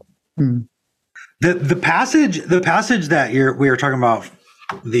 The passage that we were talking about,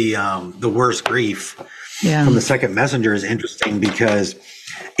 the worst grief from the second messenger is interesting because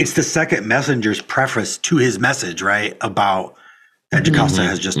it's the second messenger's preface to his message, right? About that Jocosa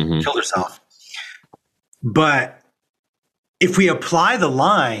has just killed herself. But if we apply the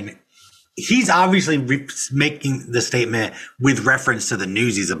line, he's obviously making the statement with reference to the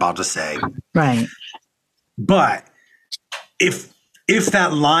news he's about to say. Right. But if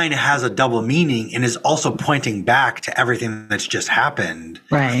that line has a double meaning and is also pointing back to everything that's just happened,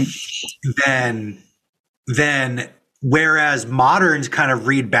 right, then whereas moderns kind of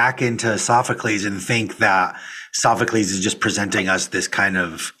read back into Sophocles and think that Sophocles is just presenting us this kind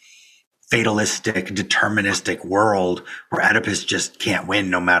of fatalistic, deterministic world where Oedipus just can't win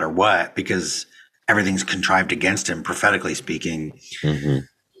no matter what because everything's contrived against him, prophetically speaking.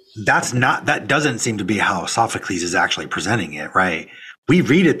 That doesn't seem to be how Sophocles is actually presenting it, right? We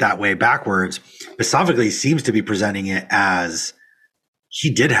read it that way backwards, but Sophocles seems to be presenting it as he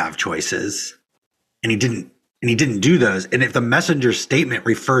did have choices and he didn't and he didn't do those. And if the messenger's statement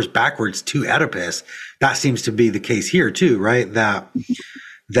refers backwards to Oedipus, that seems to be the case here too, right? That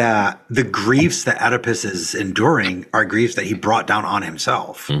the griefs that Oedipus is enduring are griefs that he brought down on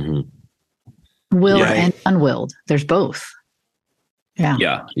himself. Mm-hmm. Willed and unwilled. There's both.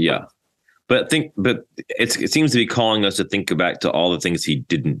 Yeah. Yeah. But it seems to be calling us to think back to all the things he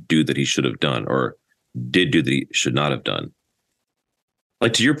didn't do that he should have done, or did do that he should not have done.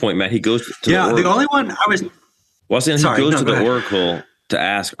 Like, to your point, Matt, he goes to the oracle. The only one I was... Well, he goes to the oracle to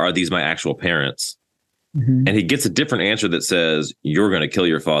ask, are these my actual parents? Mm-hmm. And he gets a different answer that says, you're going to kill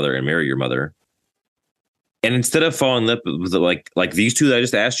your father and marry your mother. And instead of following up with like these two that I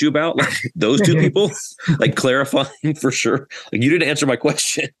just asked you about, like those two people, like clarifying for sure, like, you didn't answer my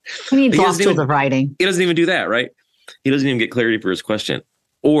question. He needs lots of writing. He doesn't even do that, right? He doesn't even get clarity for his question.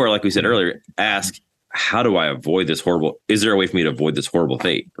 Or, like we said earlier, ask, how do I avoid this horrible? Is there a way for me to avoid this horrible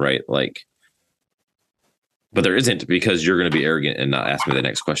fate? Right? Like, but there isn't, because you're going to be arrogant and not ask me the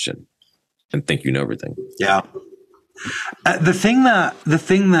next question and think you know everything. Yeah. The thing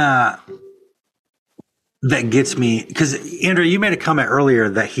that gets me, because Andrew, you made a comment earlier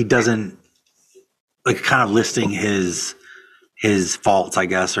that he doesn't, like, kind of listing his faults, I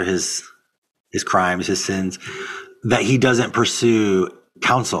guess, or his crimes, his sins, that he doesn't pursue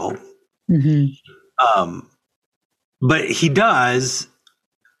counsel. Mm-hmm. But he does,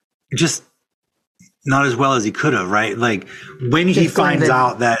 just not as well as he could have, right? Like, when he finds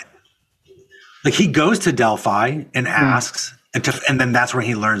out that, like, he goes to Delphi and asks, and then that's when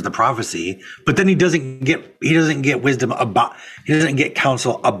he learns the prophecy. But then he doesn't get wisdom about, he doesn't get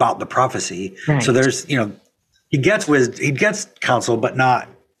counsel about the prophecy. Right. So there's, he gets counsel, but not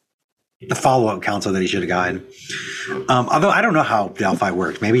the follow-up counsel that he should have gotten. Although I don't know how Delphi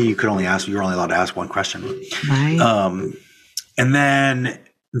works. Maybe you were only allowed to ask one question. Right. And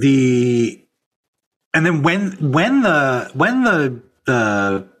then when the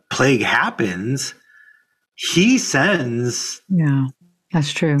plague happens, he sends. Yeah,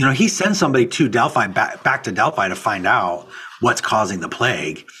 that's true. He sends somebody to Delphi, back to Delphi, to find out what's causing the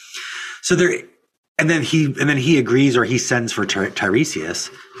plague. So and then he agrees, or he sends for Tiresias,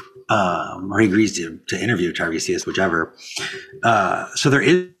 or he agrees to interview Tiresias, whichever. So there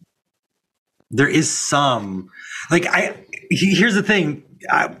is some, like, here's the thing.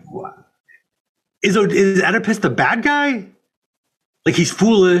 Is Oedipus the bad guy? Like, he's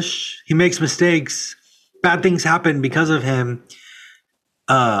foolish. He makes mistakes. Bad things happen because of him.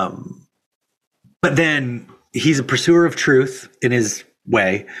 But then he's a pursuer of truth in his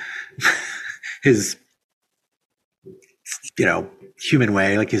way, his, human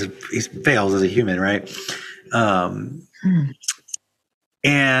way. Like, he fails as a human, right? And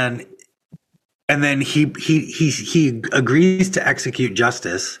then he agrees to execute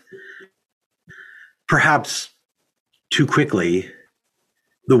justice, perhaps too quickly.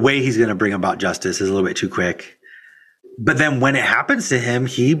 The way he's going to bring about justice is a little bit too quick. But then when it happens to him,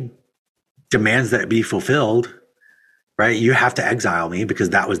 he demands that it be fulfilled, right? You have to exile me,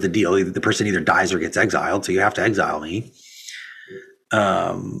 because that was the deal. The person either dies or gets exiled. So you have to exile me.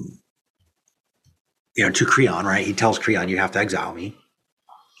 To Creon, right? He tells Creon, you have to exile me.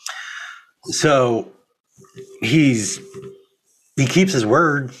 So he keeps his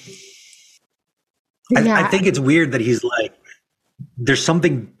word. Yeah. I think it's weird that he's like,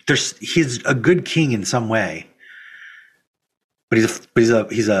 he's a good king in some way, but he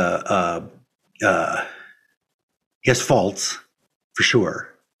has faults for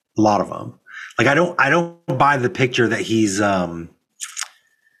sure. A lot of them. Like, I don't buy the picture that he's,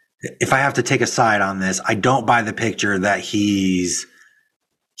 if I have to take a side on this, I don't buy the picture that he's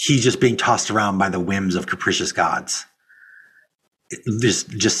just being tossed around by the whims of capricious gods.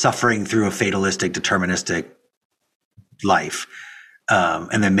 Just suffering through a fatalistic, deterministic life,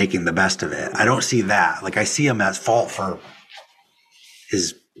 and then making the best of it. I don't see that. Like, I see him as fault for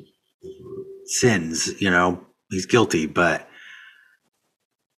his sins. He's guilty, but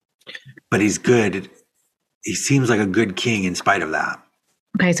he's good. He seems like a good king in spite of that.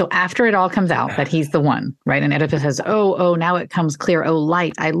 Okay, so after it all comes out that he's the one, right? And Oedipus says, oh, now it comes clear. Oh,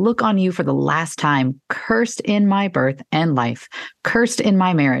 light, I look on you for the last time, cursed in my birth and life, cursed in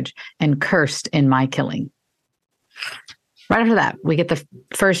my marriage, and cursed in my killing. Right after that, we get the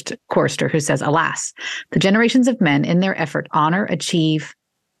first chorister, who says, alas, the generations of men in their effort honor, achieve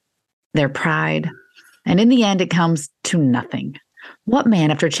their pride, and in the end it comes to nothing. What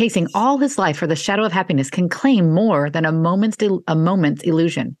man, after chasing all his life for the shadow of happiness, can claim more than a moment's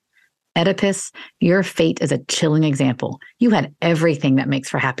illusion? Oedipus, your fate is a chilling example. You had everything that makes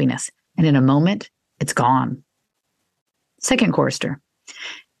for happiness, and in a moment, it's gone. Second chorister.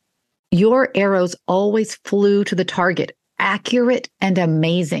 Your arrows always flew to the target, accurate and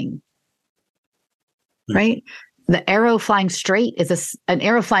amazing. Right? The arrow flying straight is an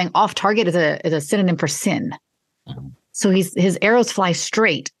arrow flying off target is a synonym for sin. So his arrows fly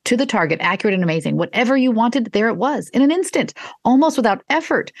straight to the target, accurate and amazing. Whatever you wanted, there it was in an instant, almost without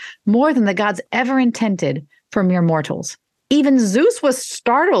effort, more than the gods ever intended for mere mortals. Even Zeus was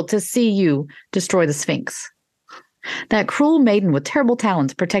startled to see you destroy the Sphinx. That cruel maiden with terrible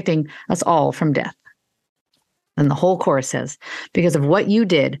talons protecting us all from death. And the whole chorus says, because of what you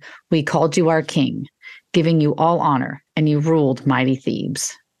did, we called you our king, giving you all honor, and you ruled mighty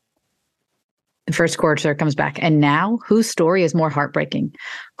Thebes. The first chorus comes back. And now, whose story is more heartbreaking?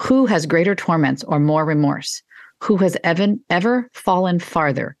 Who has greater torments or more remorse? Who has ever fallen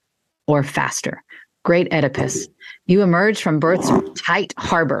farther or faster? Great Oedipus, you emerge from birth's tight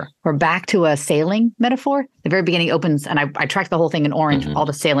harbor. We're back to a sailing metaphor. The very beginning opens, and I tracked the whole thing in orange, all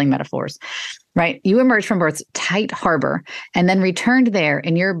the sailing metaphors, right? You emerge from birth's tight harbor and then returned there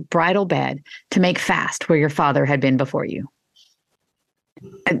in your bridal bed to make fast where your father had been before you.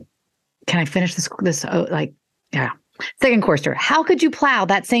 And can I finish this? Yeah. Second chorister, how could you plow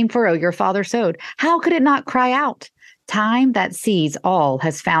that same furrow your father sowed? How could it not cry out? Time that sees all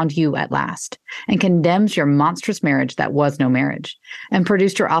has found you at last and condemns your monstrous marriage that was no marriage and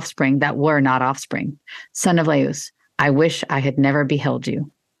produced your offspring that were not offspring. Son of Laus, I wish I had never beheld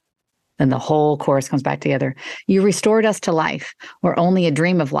you. Then the whole chorus comes back together. You restored us to life, or only a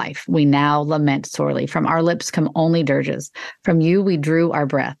dream of life. We now lament sorely. From our lips come only dirges. From you we drew our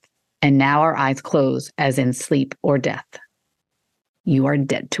breath, and now our eyes close as in sleep or death. You are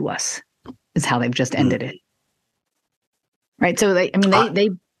dead to us, is how they've just ended it. Right. So they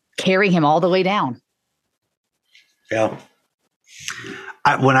carry him all the way down. Yeah.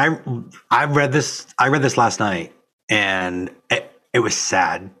 When I read this last night, and it was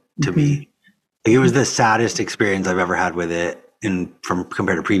sad to me. It was the saddest experience I've ever had with it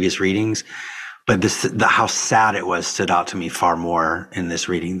compared to previous readings. But how sad it was stood out to me far more in this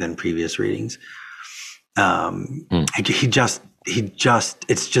reading than previous readings. It's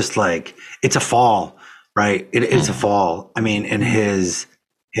just like, it's a fall. Right. It's a fall. I mean, and his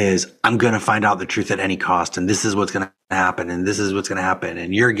I'm going to find out the truth at any cost. And this is what's going to happen. And this is what's going to happen.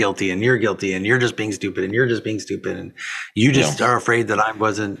 And you're guilty and you're guilty and you're just being stupid and you're just being stupid. And you just are afraid that I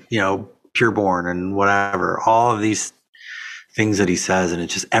wasn't, pure born and whatever. All of these things that he says. And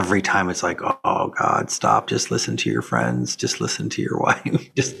it's just every time it's like, oh God, stop. Just listen to your friends. Just listen to your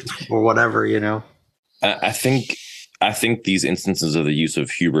wife. Or whatever, I think these instances of the use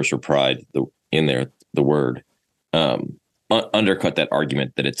of hubris or pride in there, the word, undercut that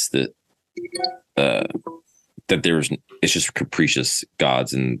argument that it's it's just capricious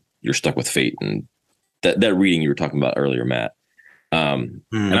gods and you're stuck with fate, and that reading you were talking about earlier, Matt. And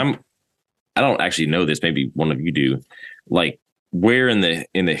I don't actually know this. Maybe one of you do. Like, where in the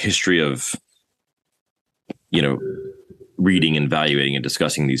history of reading and evaluating and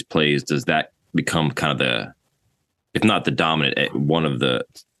discussing these plays does that become kind of if not the dominant, one of the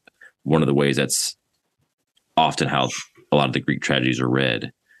ways that's often how a lot of the Greek tragedies are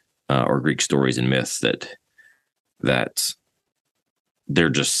read, or Greek stories and myths, that they're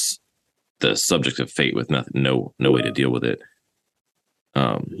just the subject of fate with no way to deal with it.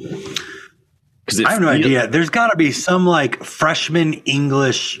 Because I have no idea. There's got to be some like freshman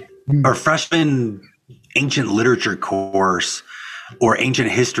English or freshman ancient literature course or ancient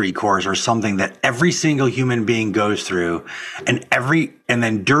history course or something that every single human being goes through. And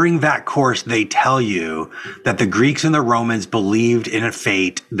then during that course, they tell you that the Greeks and the Romans believed in a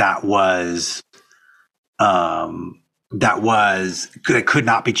fate that could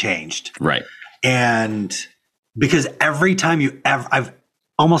not be changed. Right. And because every time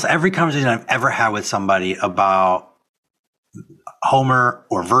almost every conversation I've ever had with somebody about Homer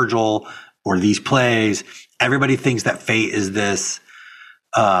or Virgil or these plays, everybody thinks that fate is this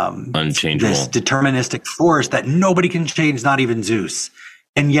unchangeable, this deterministic force that nobody can change, not even Zeus.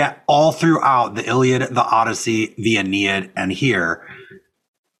 And yet all throughout the Iliad, the Odyssey, the Aeneid, and here,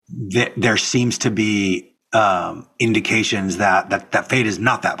 there seems to be indications that fate is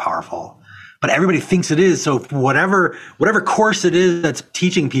not that powerful. But everybody thinks it is. So whatever course it is that's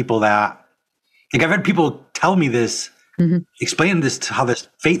teaching people that, like I've had people tell me this, explain this, how this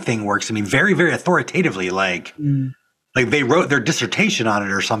fate thing works. I mean, very, very authoritatively, like they wrote their dissertation on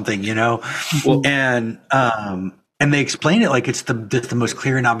it or something, well, and they explain it like it's the most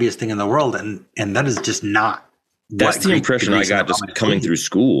clear and obvious thing in the world. And that is just not. That's the impression I got just coming through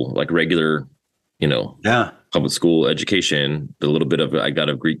school, like regular, public school education. The little bit of I got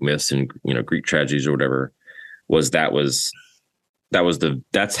of Greek myths and Greek tragedies or whatever was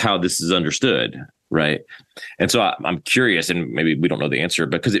that's how this is understood, right? And so I'm curious, and maybe we don't know the answer,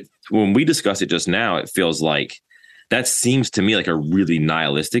 because when we discuss it just now, it feels like that seems to me like a really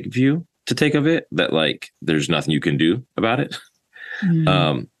nihilistic view to take of it, that like there's nothing you can do about it,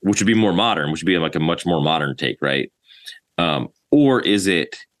 which would be more modern, which would be like a much more modern take, right? Or is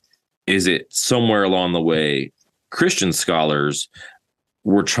it somewhere along the way Christian scholars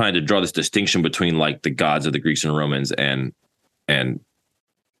were trying to draw this distinction between like the gods of the Greeks and Romans and the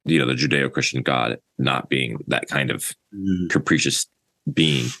Judeo-Christian God not being that kind of capricious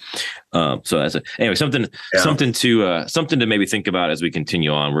being. So that's anyway, something to maybe think about as we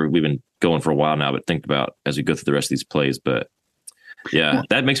continue on. We've been going for a while now, but think about as we go through the rest of these plays. But yeah,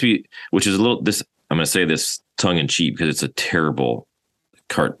 that makes me, which is a little, I'm going to say this tongue in cheek because it's a terrible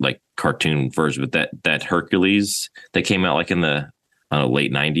cartoon version, but that Hercules that came out like in the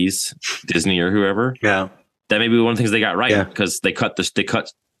late 90s, Disney or whoever. Yeah. That may be one of the things they got right, because they cut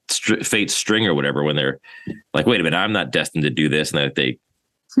Fate's string or whatever when they're like, wait a minute, I'm not destined to do this. And that they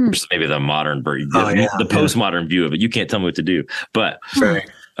maybe the modern version, the postmodern view of it. You can't tell me what to do. But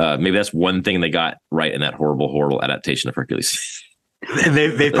maybe that's one thing they got right in that horrible adaptation of Hercules.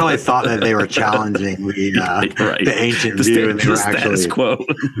 They probably thought that they were challenging the ancient view, and they were actually status quo.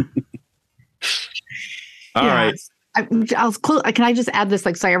 All right. Can I just add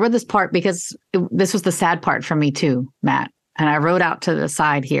this? I read this part because this was the sad part for me too, Matt. And I wrote out to the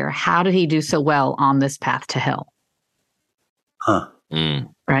side here, how did he do so well on this path to hell?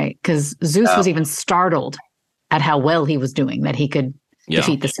 Right? Because Zeus was even startled at how well he was doing, that he could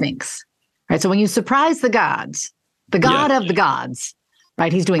defeat the Sphinx. Right? So when you surprise the gods, the god of the gods,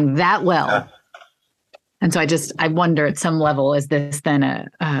 right? He's doing that well. And so I wonder at some level, is this then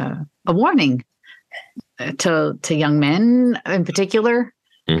a warning to young men in particular,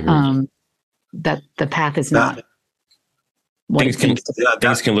 that the path is not what things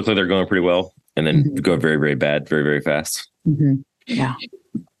can look like they're going pretty well and then go very, very bad, very, very fast. Yeah.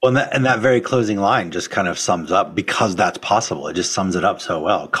 Well, and that very closing line just kind of sums up, because that's possible. It just sums it up so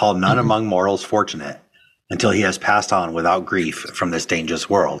well. Call none among mortals fortunate until he has passed on without grief from this dangerous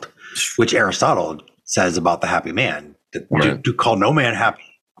world, which Aristotle says about the happy man. Do call no man happy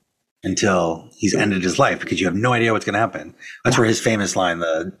until he's ended his life, because you have no idea what's going to happen. That's where his famous line,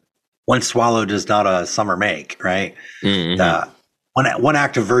 the one swallow does not a summer make, right? One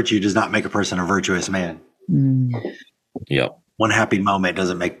act of virtue does not make a person a virtuous man. Yep. One happy moment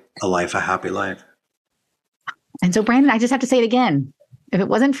doesn't make a life a happy life. And so, Brandon, I just have to say it again. If it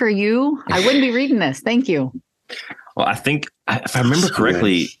wasn't for you, I wouldn't be reading this. Thank you. Well, I think if I remember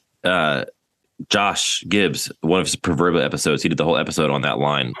correctly, Josh Gibbs, one of his proverbial episodes, he did the whole episode on that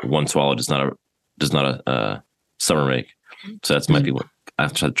line. One swallow does not a summer make. So that's might be what I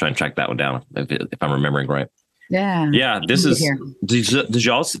have to try and track that one down if I'm remembering right. Yeah. Yeah. This is, does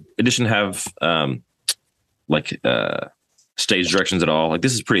y'all's edition have stage directions at all? Like,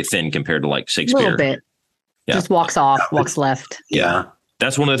 this is pretty thin compared to like Shakespeare. A little bit. Yeah. Just walks left. Yeah.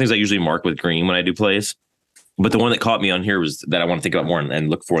 That's one of the things I usually mark with green when I do plays. But the one that caught me on here was that I want to think about more and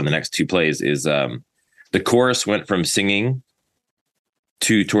look for in the next two plays is the chorus went from singing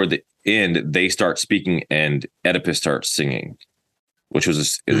toward the end. They start speaking and Oedipus starts singing, which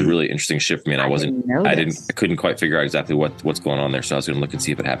was a really interesting shift for me. And I couldn't quite figure out exactly what's going on there. So I was going to look and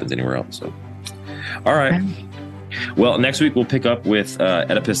see if it happens anywhere else. So, all right. Well, next week we'll pick up with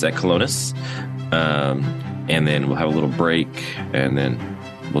Oedipus at Colonus. And then we'll have a little break, and then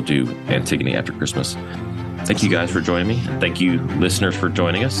we'll do Antigone after Christmas. Thank you guys for joining me. Thank you, listeners, for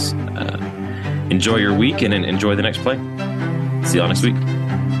joining us. Enjoy your week and enjoy the next play. See y'all next week.